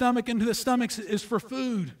is for the stomach and the stomach is for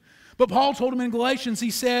food. But Paul told them in Galatians,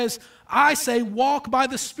 he says, "I say walk by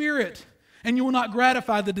the Spirit, and you will not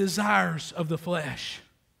gratify the desires of the flesh."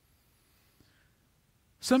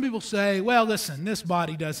 Some people say, well, listen, this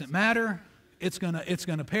body doesn't matter. It's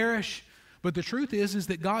gonna perish. But the truth is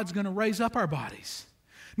that God's going to raise up our bodies.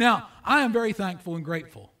 Now, I am very thankful and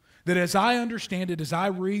grateful that as I understand it, as I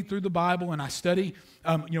read through the Bible and I study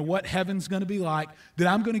what heaven's going to be like, that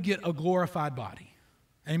I'm going to get a glorified body.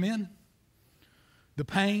 Amen? The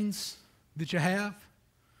pains that you have,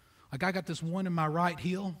 like I got this one in my right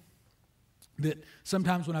heel that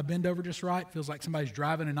sometimes when I bend over just right, it feels like somebody's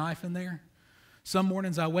driving a knife in there. Some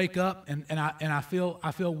mornings I wake up and I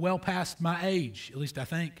feel well past my age, at least I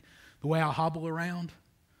think, the way I hobble around.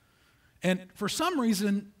 And for some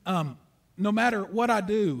reason, no matter what I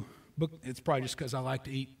do, but it's probably just because I like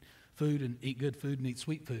to eat food and eat good food and eat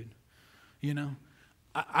sweet food,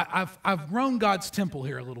 I've grown God's temple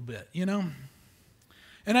here a little bit, and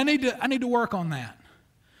I need to work on that.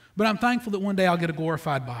 But I'm thankful that one day I'll get a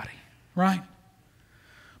glorified body, right?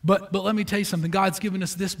 But let me tell you something. God's given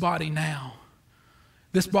us this body now.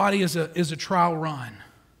 This body is a trial run.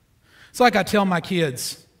 It's like I tell my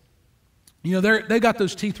kids, they got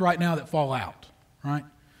those teeth right now that fall out, right?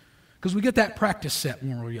 Because we get that practice set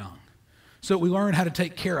when we're young. So we learn how to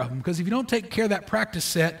take care of them. Because if you don't take care of that practice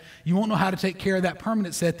set, you won't know how to take care of that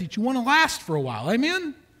permanent set that you want to last for a while.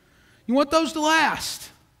 Amen? You want those to last.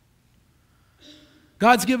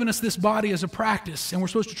 God's given us this body as a practice, and we're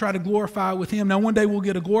supposed to try to glorify with Him. Now, one day we'll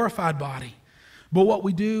get a glorified body. But what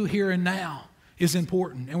we do here and now is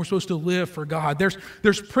important, and we're supposed to live for God.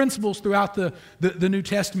 There's principles throughout the New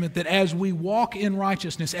Testament that as we walk in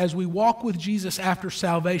righteousness, as we walk with Jesus after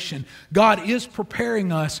salvation, God is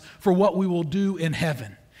preparing us for what we will do in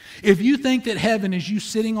heaven. If you think that heaven is you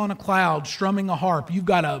sitting on a cloud strumming a harp, you've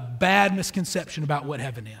got a bad misconception about what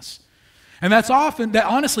heaven is. And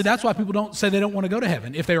honestly, that's why people don't say they don't want to go to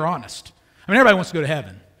heaven, if they're honest. I mean, everybody wants to go to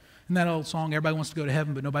heaven. Isn't that old song, everybody wants to go to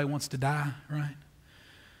heaven, but nobody wants to die, right?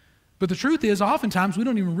 But the truth is, oftentimes, we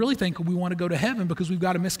don't even really think we want to go to heaven because we've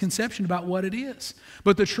got a misconception about what it is.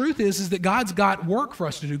 But the truth is that God's got work for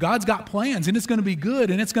us to do. God's got plans, and it's going to be good,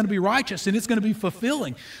 and it's going to be righteous, and it's going to be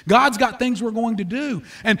fulfilling. God's got things we're going to do.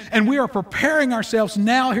 And we are preparing ourselves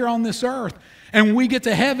now here on this earth. And when we get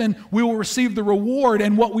to heaven, we will receive the reward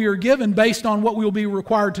and what we are given based on what we will be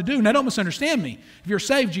required to do. Now, don't misunderstand me. If you're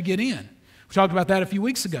saved, you get in. We talked about that a few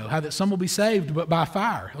weeks ago, how that some will be saved but by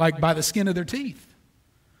fire, like by the skin of their teeth.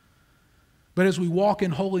 But as we walk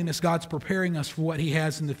in holiness, God's preparing us for what He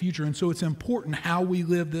has in the future. And so it's important how we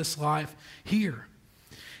live this life here.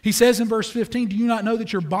 He says in verse 15, do you not know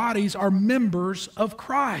that your bodies are members of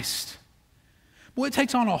Christ? Boy, it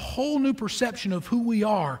takes on a whole new perception of who we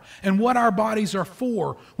are and what our bodies are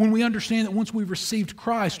for when we understand that once we've received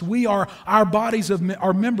Christ, our bodies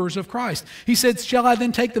are members of Christ. He said, shall I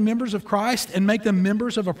then take the members of Christ and make them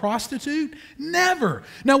members of a prostitute? Never.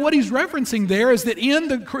 Now, what he's referencing there is that in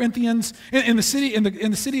the Corinthians, in the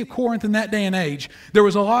city of Corinth in that day and age, there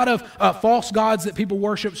was a lot of false gods that people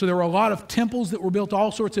worshiped. So there were a lot of temples that were built to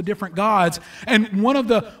all sorts of different gods. And one of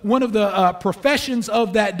the professions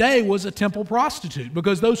of that day was a temple prostitute.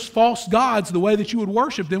 Because those false gods, the way that you would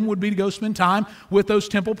worship them would be to go spend time with those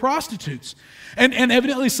temple prostitutes. And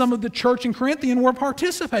evidently some of the church in Corinthian were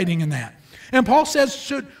participating in that. And Paul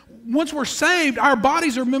says, once we're saved, our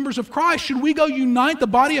bodies are members of Christ. Should we go unite the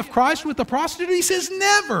body of Christ with the prostitute? He says,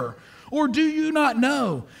 never. Or do you not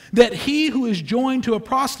know that he who is joined to a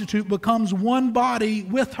prostitute becomes one body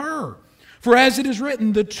with her? For as it is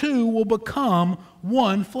written, the two will become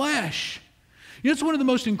one flesh. You know, it's one of the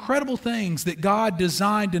most incredible things that God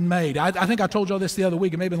designed and made. I think I told y'all this the other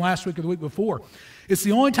week, it may have been last week or the week before. It's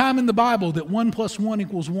the only time in the Bible that 1 + 1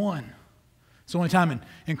 = 1. It's the only time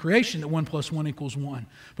in creation that 1 + 1 = 1.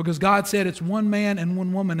 Because God said it's one man and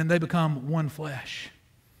one woman and they become one flesh.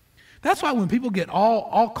 That's why when people get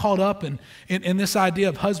all caught up in this idea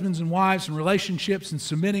of husbands and wives and relationships and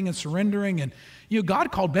submitting and surrendering, and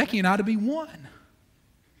God called Becky and I to be one.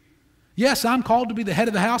 Yes, I'm called to be the head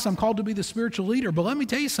of the house. I'm called to be the spiritual leader. But let me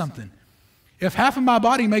tell you something. If half of my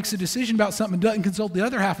body makes a decision about something and doesn't consult the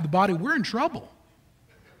other half of the body, we're in trouble.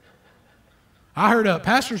 I heard a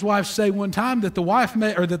pastor's wife say one time that the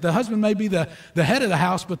husband may be the head of the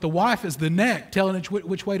house, but the wife is the neck telling it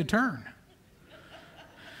which way to turn.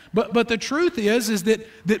 But the truth is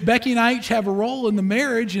that Becky and I each have a role in the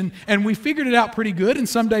marriage, and we figured it out pretty good, and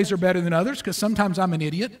some days are better than others because sometimes I'm an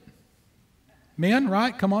idiot. Men,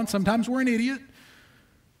 right? Come on, sometimes we're an idiot.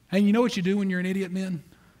 And you know what you do when you're an idiot, men?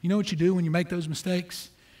 You know what you do when you make those mistakes?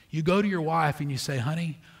 You go to your wife and you say,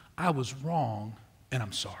 honey, I was wrong and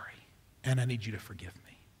I'm sorry. And I need you to forgive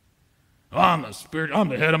me. I'm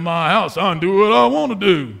the head of my house. I can do what I want to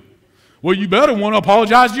do. Well, you better want to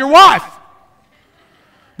apologize to your wife.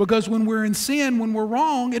 Because when we're in sin, when we're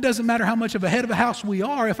wrong, it doesn't matter how much of a head of a house we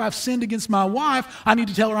are. If I've sinned against my wife, I need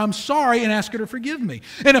to tell her I'm sorry and ask her to forgive me.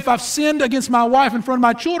 And if I've sinned against my wife in front of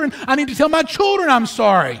my children, I need to tell my children I'm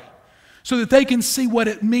sorry so that they can see what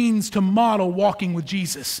it means to model walking with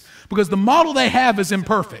Jesus. Because the model they have is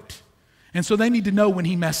imperfect. And so they need to know when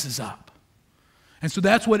he messes up. And so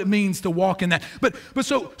that's what it means to walk in that. But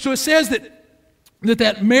so it says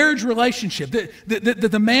that marriage relationship,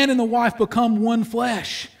 that the man and the wife become one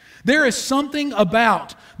flesh. There is something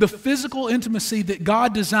about the physical intimacy that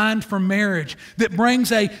God designed for marriage that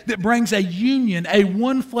brings a union, a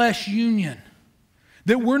one flesh union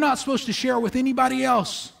that we're not supposed to share with anybody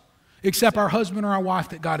else except our husband or our wife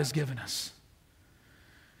that God has given us.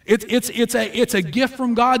 It's a gift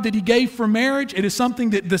from God that he gave for marriage. It is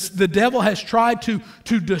something that the devil has tried to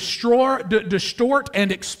distort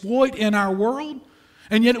and exploit in our world.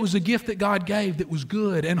 And yet it was a gift that God gave that was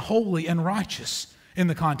good and holy and righteous in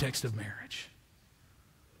the context of marriage.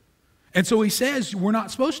 And so he says we're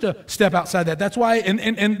not supposed to step outside that. That's why,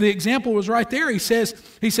 and the example was right there. He says,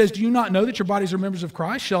 do you not know that your bodies are members of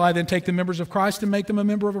Christ? Shall I then take the members of Christ and make them a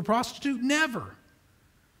member of a prostitute? Never.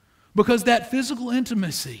 Because that physical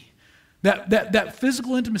intimacy, that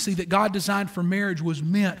physical intimacy that God designed for marriage was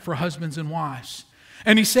meant for husbands and wives.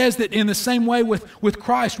 And he says that in the same way with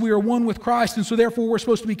Christ, we are one with Christ, and so therefore we're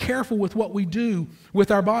supposed to be careful with what we do with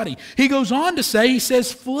our body. He goes on to say, he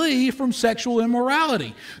says, flee from sexual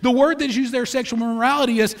immorality. The word that is used there, sexual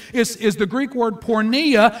immorality, is the Greek word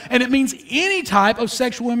porneia, and it means any type of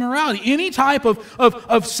sexual immorality, any type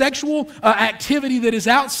of sexual activity that is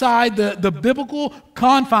outside the biblical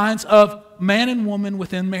confines of man and woman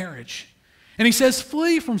within marriage. And he says,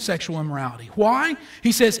 flee from sexual immorality. Why?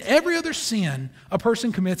 He says, every other sin a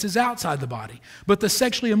person commits is outside the body, but the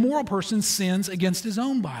sexually immoral person sins against his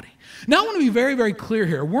own body. Now, I want to be very, very clear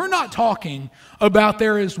here. We're not talking about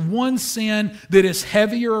there is one sin that is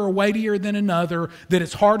heavier or weightier than another, that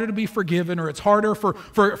it's harder to be forgiven or it's harder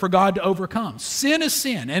for God to overcome. Sin is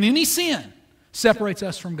sin, and any sin separates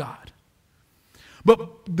us from God.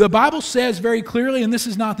 But the Bible says very clearly, and this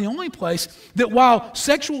is not the only place, that while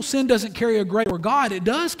sexual sin doesn't carry a greater God, it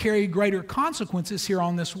does carry greater consequences here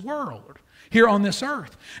on this world, here on this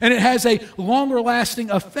earth. And it has a longer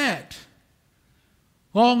lasting effect,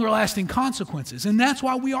 longer lasting consequences. And that's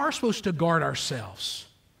why we are supposed to guard ourselves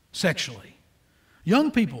sexually.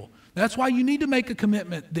 Young people, that's why you need to make a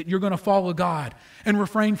commitment that you're going to follow God and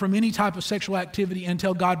refrain from any type of sexual activity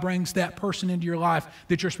until God brings that person into your life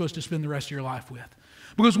that you're supposed to spend the rest of your life with.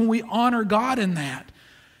 Because when we honor God in that,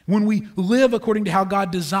 when we live according to how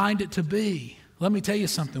God designed it to be, let me tell you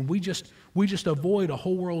something, we just avoid a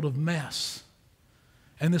whole world of mess.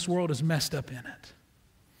 And this world is messed up in it.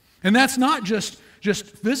 And that's not just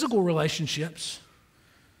physical relationships.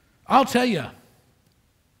 I'll tell you,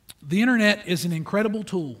 the internet is an incredible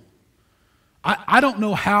tool. I don't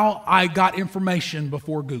know how I got information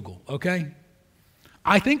before Google, okay?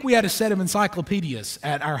 I think we had a set of encyclopedias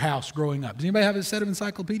at our house growing up. Does anybody have a set of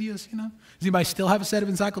encyclopedias, you know? Does anybody still have a set of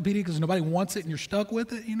encyclopedias because nobody wants it and you're stuck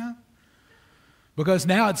with it, you know? Because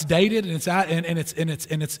now it's dated and it's out and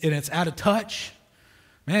it's out of touch.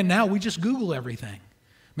 Man, now we just Google everything.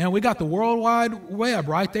 Man, we got the World Wide Web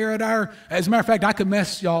right there at our... As a matter of fact, I could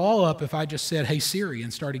mess y'all all up if I just said, hey, Siri,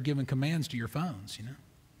 and started giving commands to your phones, you know?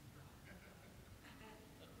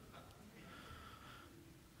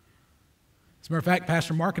 As a matter of fact,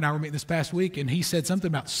 Pastor Mark and I were meeting this past week, and he said something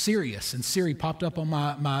about Sirius, and Siri popped up on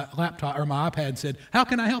my laptop or my iPad and said, how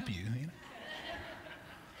can I help you? You know?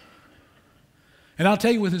 And I'll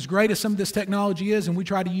tell you, with as great as some of this technology is, and we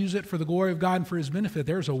try to use it for the glory of God and for His benefit,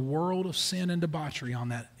 there's a world of sin and debauchery on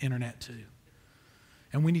that internet too.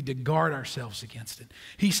 And we need to guard ourselves against it.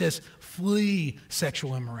 He says, flee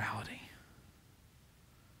sexual immorality.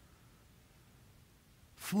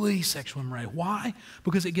 Flee sexual immorality. Why?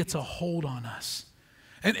 Because it gets a hold on us.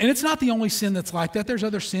 And it's not the only sin that's like that. There's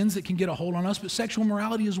other sins that can get a hold on us, but sexual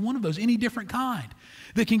immorality is one of those, any different kind,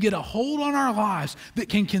 that can get a hold on our lives, that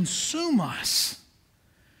can consume us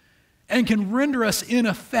and can render us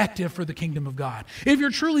ineffective for the kingdom of God. If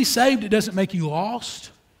you're truly saved, it doesn't make you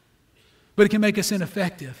lost, but it can make us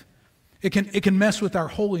ineffective. It can mess with our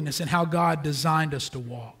holiness and how God designed us to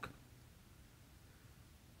walk.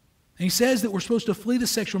 And he says that we're supposed to flee the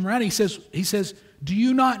sexual immorality. He says, do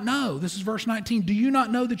you not know, this is verse 19, do you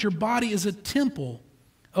not know that your body is a temple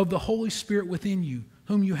of the Holy Spirit within you,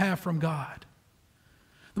 whom you have from God?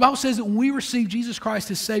 The Bible says that when we receive Jesus Christ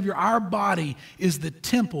as Savior, our body is the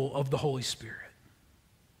temple of the Holy Spirit.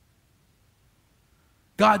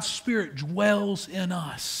 God's Spirit dwells in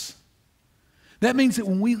us. That means that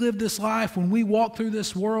when we live this life, when we walk through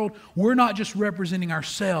this world, we're not just representing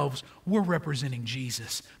ourselves, we're representing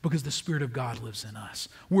Jesus because the Spirit of God lives in us.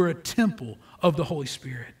 We're a temple of the Holy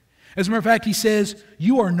Spirit. As a matter of fact, he says,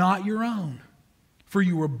 you are not your own, for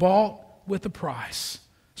you were bought with a price.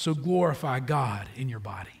 So glorify God in your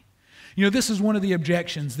body. You know, this is one of the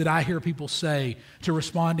objections that I hear people say to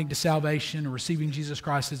responding to salvation or receiving Jesus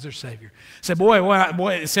Christ as their Savior. Say, boy,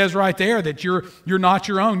 it says right there that you're not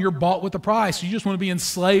your own. You're bought with a price. You just want to be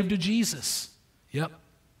enslaved to Jesus. Yep.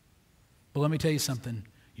 But let me tell you something.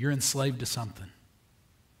 You're enslaved to something.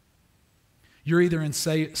 You're either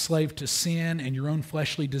enslaved to sin and your own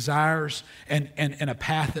fleshly desires and a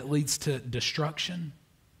path that leads to destruction,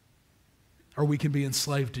 or we can be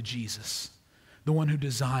enslaved to Jesus, the one who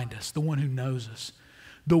designed us, the one who knows us,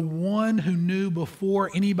 the one who knew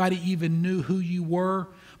before anybody even knew who you were,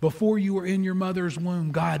 before you were in your mother's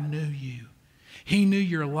womb. God knew you. He knew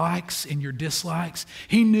your likes and your dislikes.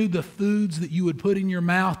 He knew the foods that you would put in your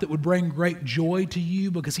mouth that would bring great joy to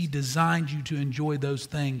you because He designed you to enjoy those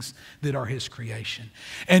things that are His creation.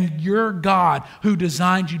 And your God who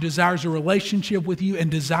designed you desires a relationship with you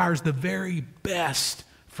and desires the very best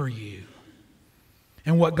for you.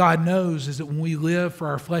 And what God knows is that when we live for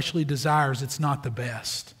our fleshly desires, it's not the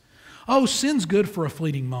best. Oh, sin's good for a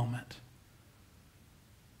fleeting moment.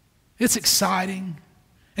 It's exciting,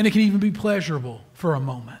 and it can even be pleasurable for a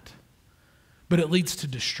moment. But it leads to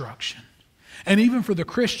destruction. And even for the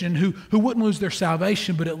Christian who wouldn't lose their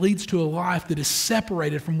salvation, but it leads to a life that is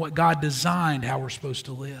separated from what God designed how we're supposed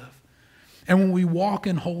to live. And when we walk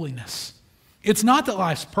in holiness, it's not that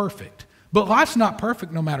life's perfect, but life's not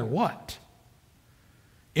perfect no matter what.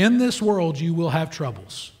 In this world, you will have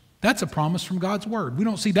troubles. That's a promise from God's Word. We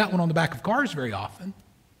don't see that one on the back of cars very often.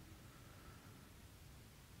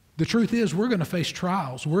 The truth is, we're going to face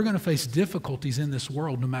trials. We're going to face difficulties in this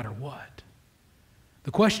world no matter what.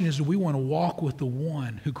 The question is, do we want to walk with the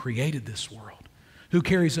one who created this world, who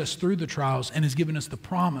carries us through the trials and has given us the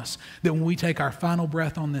promise that when we take our final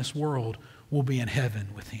breath on this world, we'll be in heaven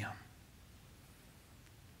with him?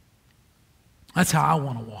 That's how I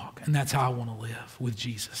want to walk, and that's how I want to live with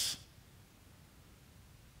Jesus.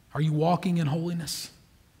 Are you walking in holiness?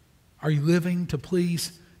 Are you living to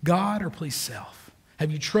please God or please self?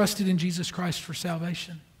 Have you trusted in Jesus Christ for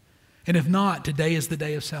salvation? And if not, today is the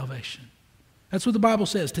day of salvation. That's what the Bible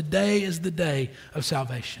says. Today is the day of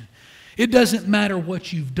salvation. It doesn't matter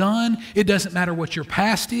what you've done. It doesn't matter what your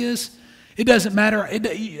past is. It doesn't matter.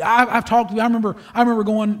 I remember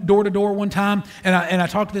going door to door one time, and I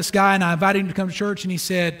talked to this guy, and I invited him to come to church, and he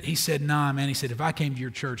said, nah, man. He said, if I came to your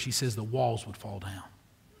church, he says, the walls would fall down.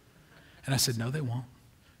 And I said, no, they won't,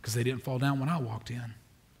 because they didn't fall down when I walked in.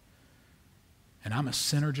 And I'm a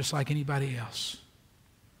sinner just like anybody else.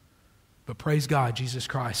 But praise God, Jesus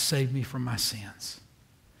Christ saved me from my sins.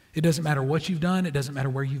 It doesn't matter what you've done. It doesn't matter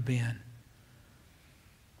where you've been.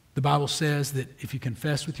 The Bible says that if you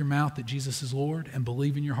confess with your mouth that Jesus is Lord and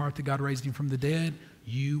believe in your heart that God raised him from the dead,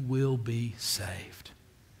 you will be saved.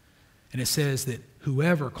 And it says that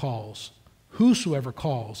whosoever calls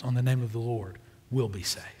on the name of the Lord will be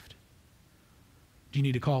saved. Do you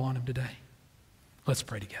need to call on him today? Let's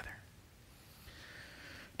pray together.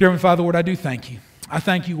 Dear Heavenly Father, Lord, I do thank you. I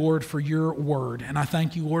thank you, Lord, for your word. And I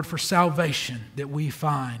thank you, Lord, for salvation that we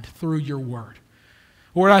find through your word.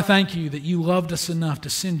 Lord, I thank you that you loved us enough to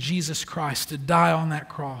send Jesus Christ to die on that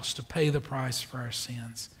cross to pay the price for our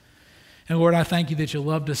sins. And Lord, I thank you that you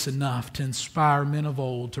loved us enough to inspire men of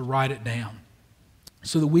old to write it down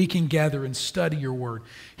so that we can gather and study your word,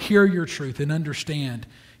 hear your truth, and understand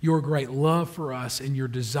your great love for us and your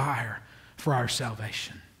desire for our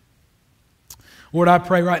salvation. Lord, I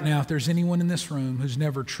pray right now, if there's anyone in this room who's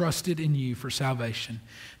never trusted in you for salvation,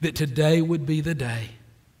 that today would be the day.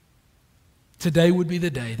 Today would be the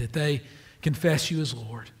day that they confess you as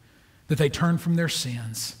Lord, that they turn from their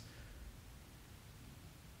sins,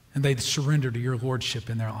 and they surrender to your lordship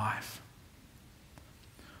in their life.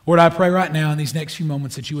 Lord, I pray right now in these next few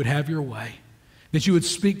moments that you would have your way, that you would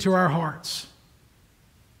speak to our hearts,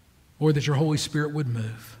 Lord, that your Holy Spirit would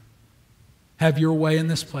move. Have your way in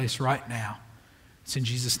this place right now. It's in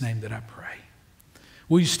Jesus' name that I pray.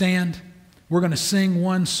 Will you stand? We're going to sing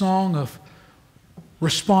one song of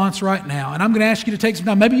response right now. And I'm going to ask you to take some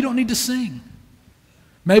time. Maybe you don't need to sing.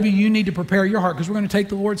 Maybe you need to prepare your heart because we're going to take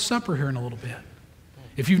the Lord's Supper here in a little bit.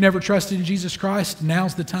 If you've never trusted in Jesus Christ,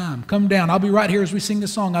 now's the time. Come down. I'll be right here as we sing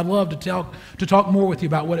this song. I'd love to talk more with you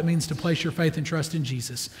about what it means to place your faith and trust in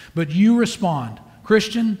Jesus. But you respond.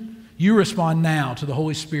 Christian, you respond now to the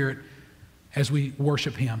Holy Spirit as we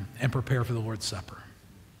worship him and prepare for the Lord's Supper.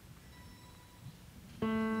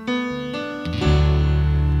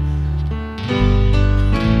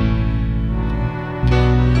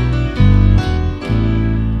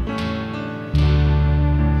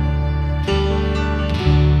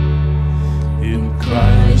 In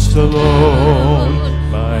Christ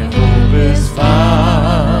alone, my hope is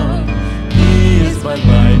found. He is my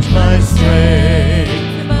light, my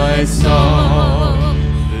strength, my song.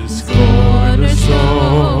 This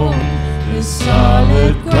cornerstone is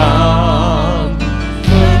solid ground,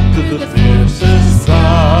 firm to the fiercest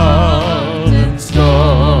drought and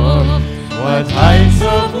storm. What heights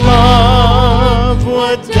of love,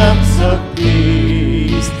 what depths of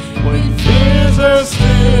peace, when fears are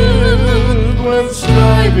stilled, when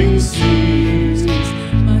striving cease.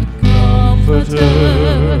 My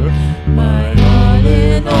comforter, my all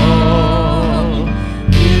in all,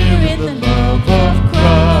 here in the love of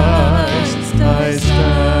Christ I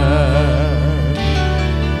stand.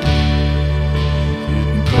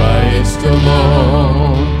 In Christ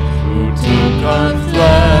alone, who took on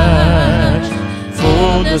flesh,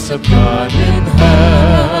 fullness of God in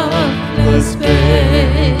helpless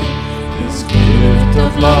babe, His gift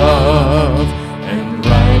of love and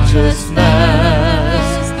righteousness,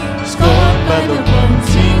 scorned by the ones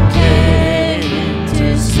He came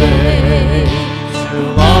to save.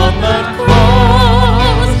 Still on that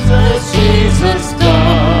cross as Jesus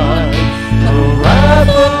died, the wrath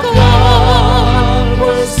of God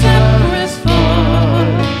was satisfied.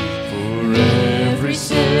 For every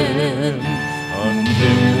sin on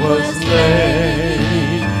Him was laid.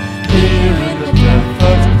 Here in the death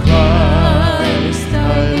of Christ I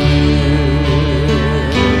live.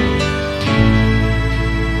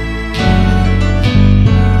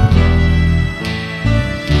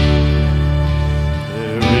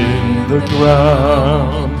 There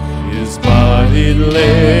ground. His body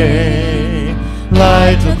lay,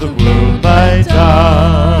 light of the world by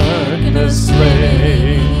darkness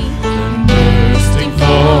slain, then bursting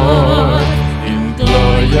forth in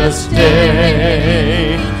glorious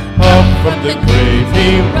day, up from the grave he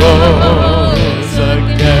rose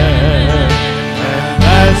again. And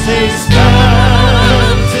as he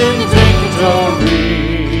stands in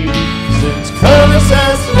victory, since curse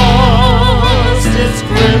has lost its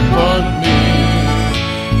grip on me,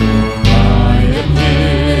 for I am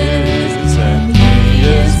his and he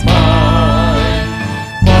is mine,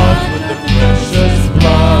 bought with the precious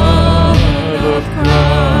blood of Christ.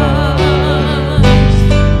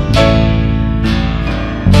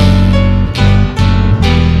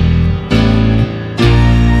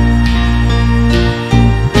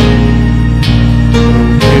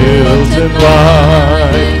 Guilt and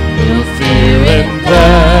life, no fear and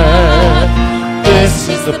death, this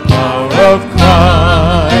is the power of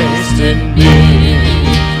Christ in me.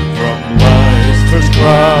 From life's first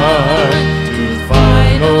cry to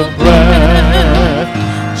final breath,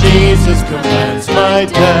 Jesus commands my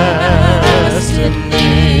destiny.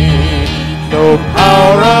 No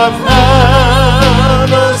power of hell,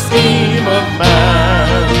 no scheme of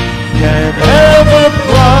man can ever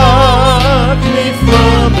pluck me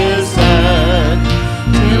from his hand,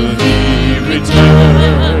 till he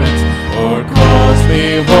returns or calls me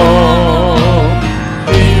home.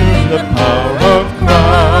 Here in the power of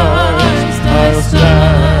Christ I'll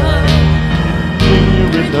stand.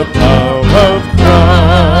 Here in the power of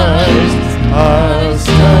Christ I'll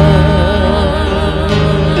stand.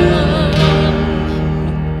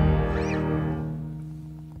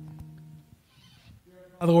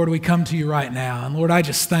 Lord, we come to you right now. And Lord, I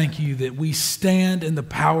just thank you that we stand in the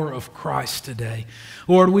power of Christ today.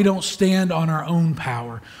 Lord, we don't stand on our own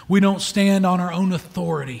power. We don't stand on our own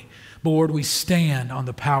authority. But Lord, we stand on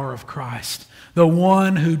the power of Christ, the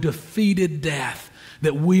one who defeated death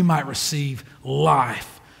that we might receive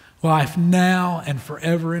life. Life now and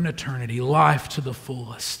forever in eternity. Life to the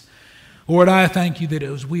fullest. Lord, I thank you that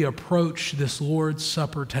as we approach this Lord's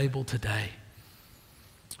Supper table today,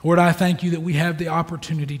 Lord, I thank you that we have the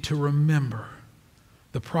opportunity to remember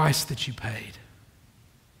the price that you paid.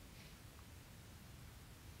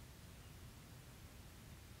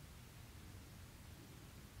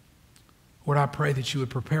 Lord, I pray that you would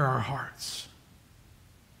prepare our hearts.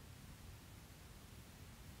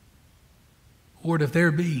 Lord, if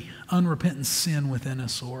there be unrepentant sin within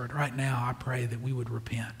us, Lord, right now I pray that we would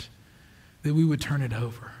repent, that we would turn it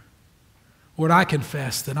over. Lord, I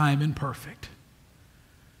confess that I am imperfect.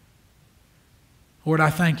 Lord,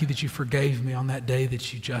 I thank you that you forgave me on that day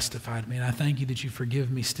that you justified me, and I thank you that you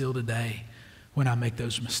forgive me still today when I make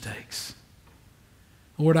those mistakes.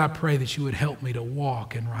 Lord, I pray that you would help me to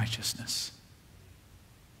walk in righteousness.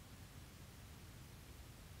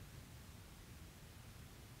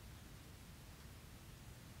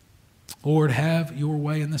 Lord, have your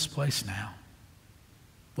way in this place now.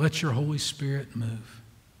 Let your Holy Spirit move.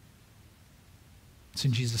 It's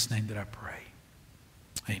in Jesus' name that I pray.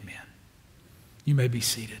 Amen. You may be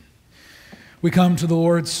seated. We come to the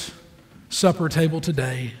Lord's Supper table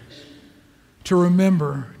today to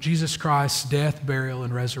remember Jesus Christ's death, burial,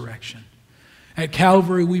 and resurrection. At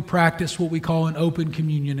Calvary, we practice what we call an open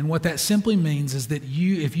communion. And what that simply means is that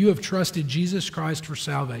if you have trusted Jesus Christ for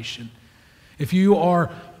salvation, if you are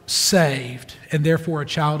saved and therefore a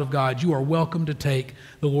child of God, you are welcome to take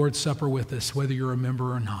the Lord's Supper with us, whether you're a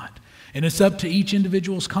member or not. And it's up to each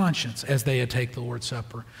individual's conscience as they take the Lord's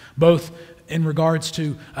Supper, both in regards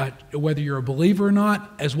to whether you're a believer or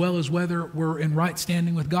not, as well as whether we're in right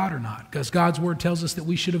standing with God or not, because God's Word tells us that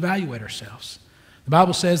we should evaluate ourselves. The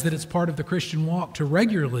Bible says that it's part of the Christian walk to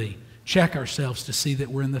regularly check ourselves to see that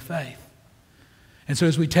we're in the faith. And so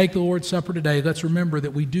as we take the Lord's Supper today, let's remember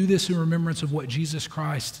that we do this in remembrance of what Jesus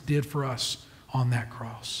Christ did for us on that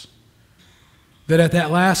cross. That at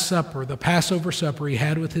that Last Supper, the Passover supper he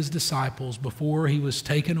had with his disciples before he was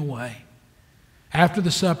taken away, after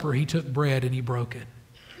the supper he took bread and he broke it.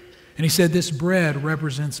 And he said, "This bread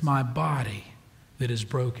represents my body that is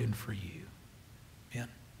broken for you." Amen.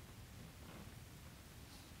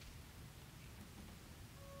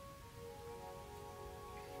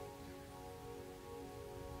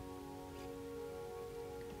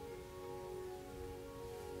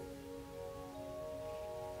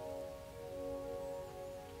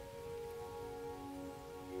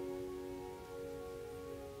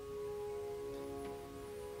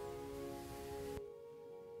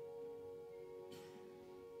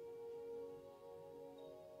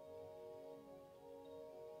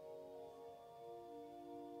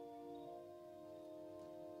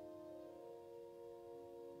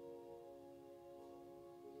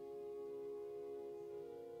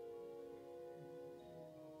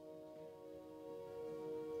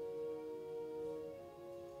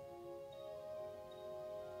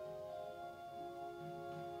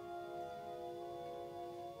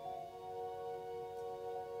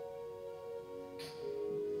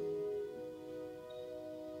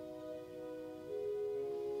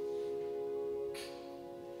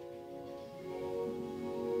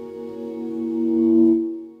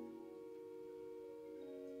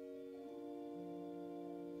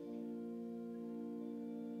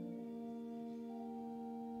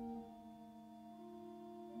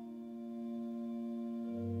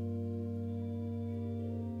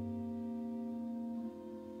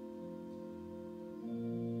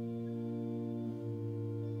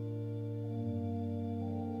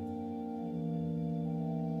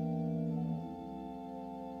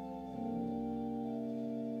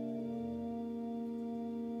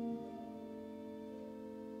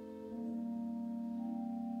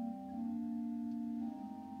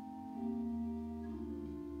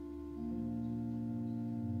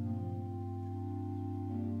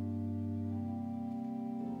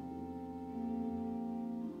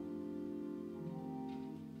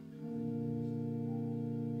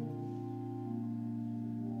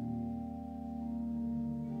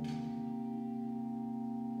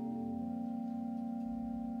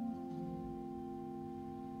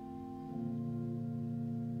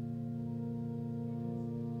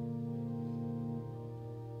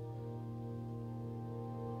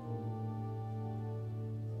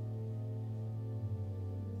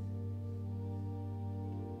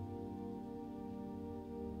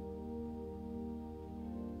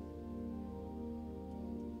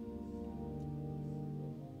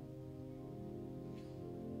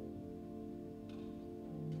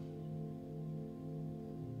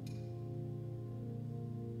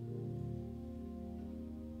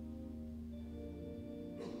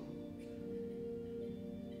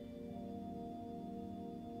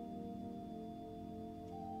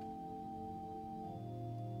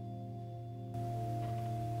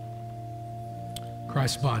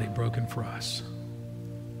 Christ's body broken for us.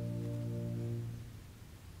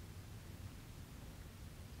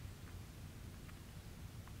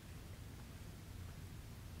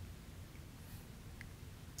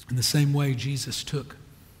 In the same way, Jesus took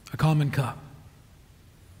a common cup.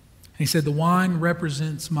 And he said, the wine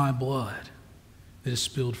represents my blood that is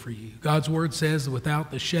spilled for you. God's word says that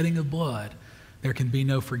without the shedding of blood, there can be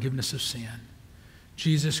no forgiveness of sin.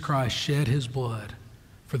 Jesus Christ shed his blood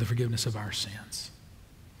for the forgiveness of our sins.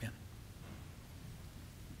 Amen.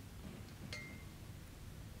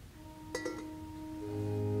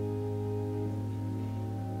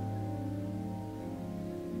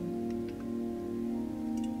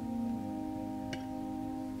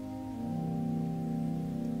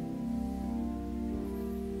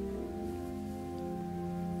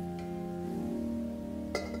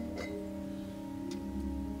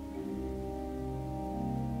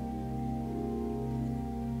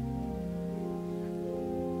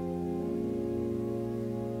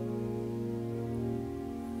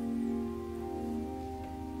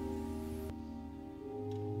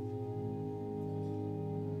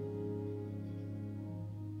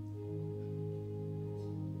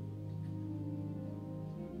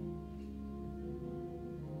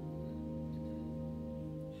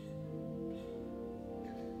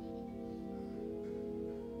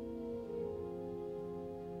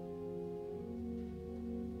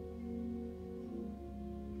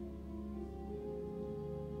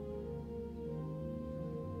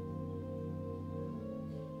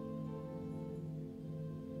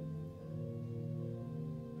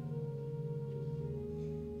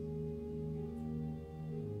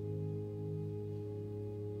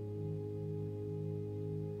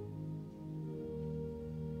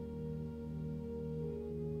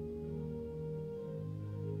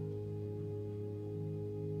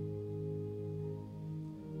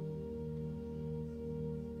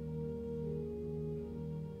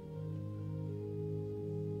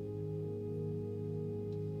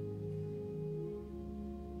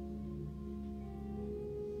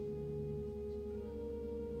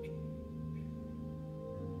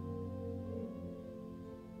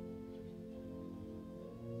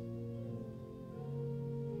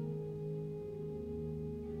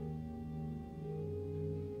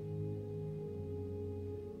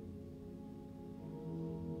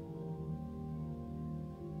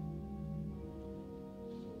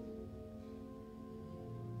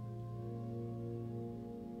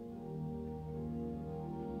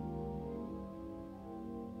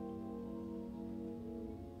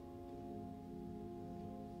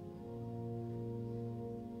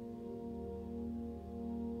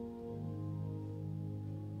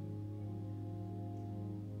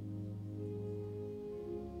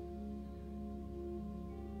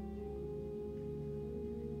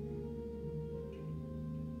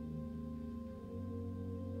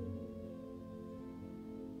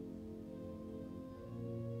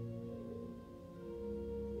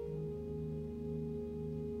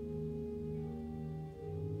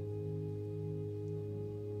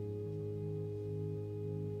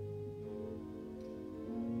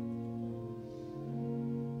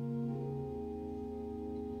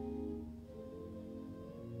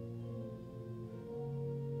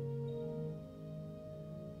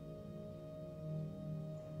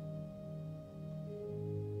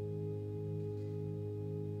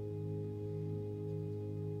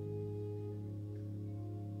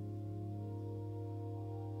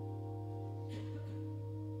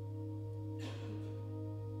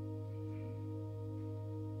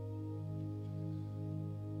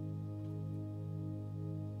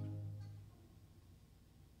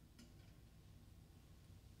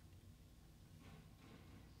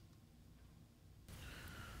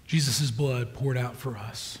 Jesus' blood poured out for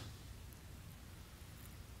us.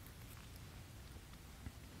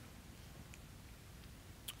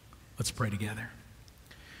 Let's pray together.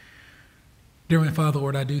 Dear Heavenly Father,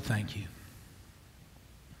 Lord, I do thank you.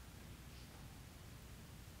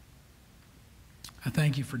 I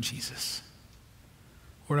thank you for Jesus.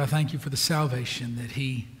 Lord, I thank you for the salvation that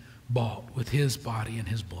he bought with his body and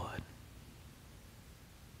his blood.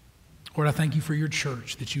 Lord, I thank you for your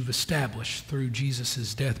church that you've established through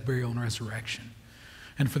Jesus' death, burial, and resurrection.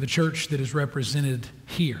 And for the church that is represented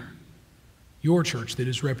here, your church that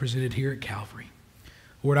is represented here at Calvary.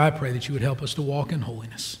 Lord, I pray that you would help us to walk in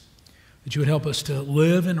holiness, that you would help us to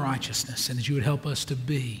live in righteousness, and that you would help us to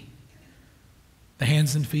be the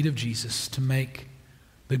hands and feet of Jesus to make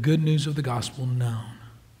the good news of the gospel known,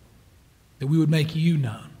 that we would make you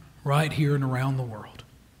known right here and around the world.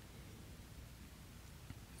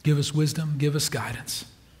 Give us wisdom, give us guidance.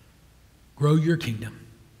 Grow your kingdom.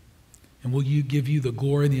 And will you give you the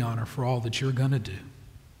glory and the honor for all that you're going to do?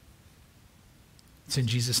 It's in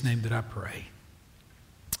Jesus' name that I pray.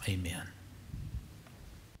 Amen.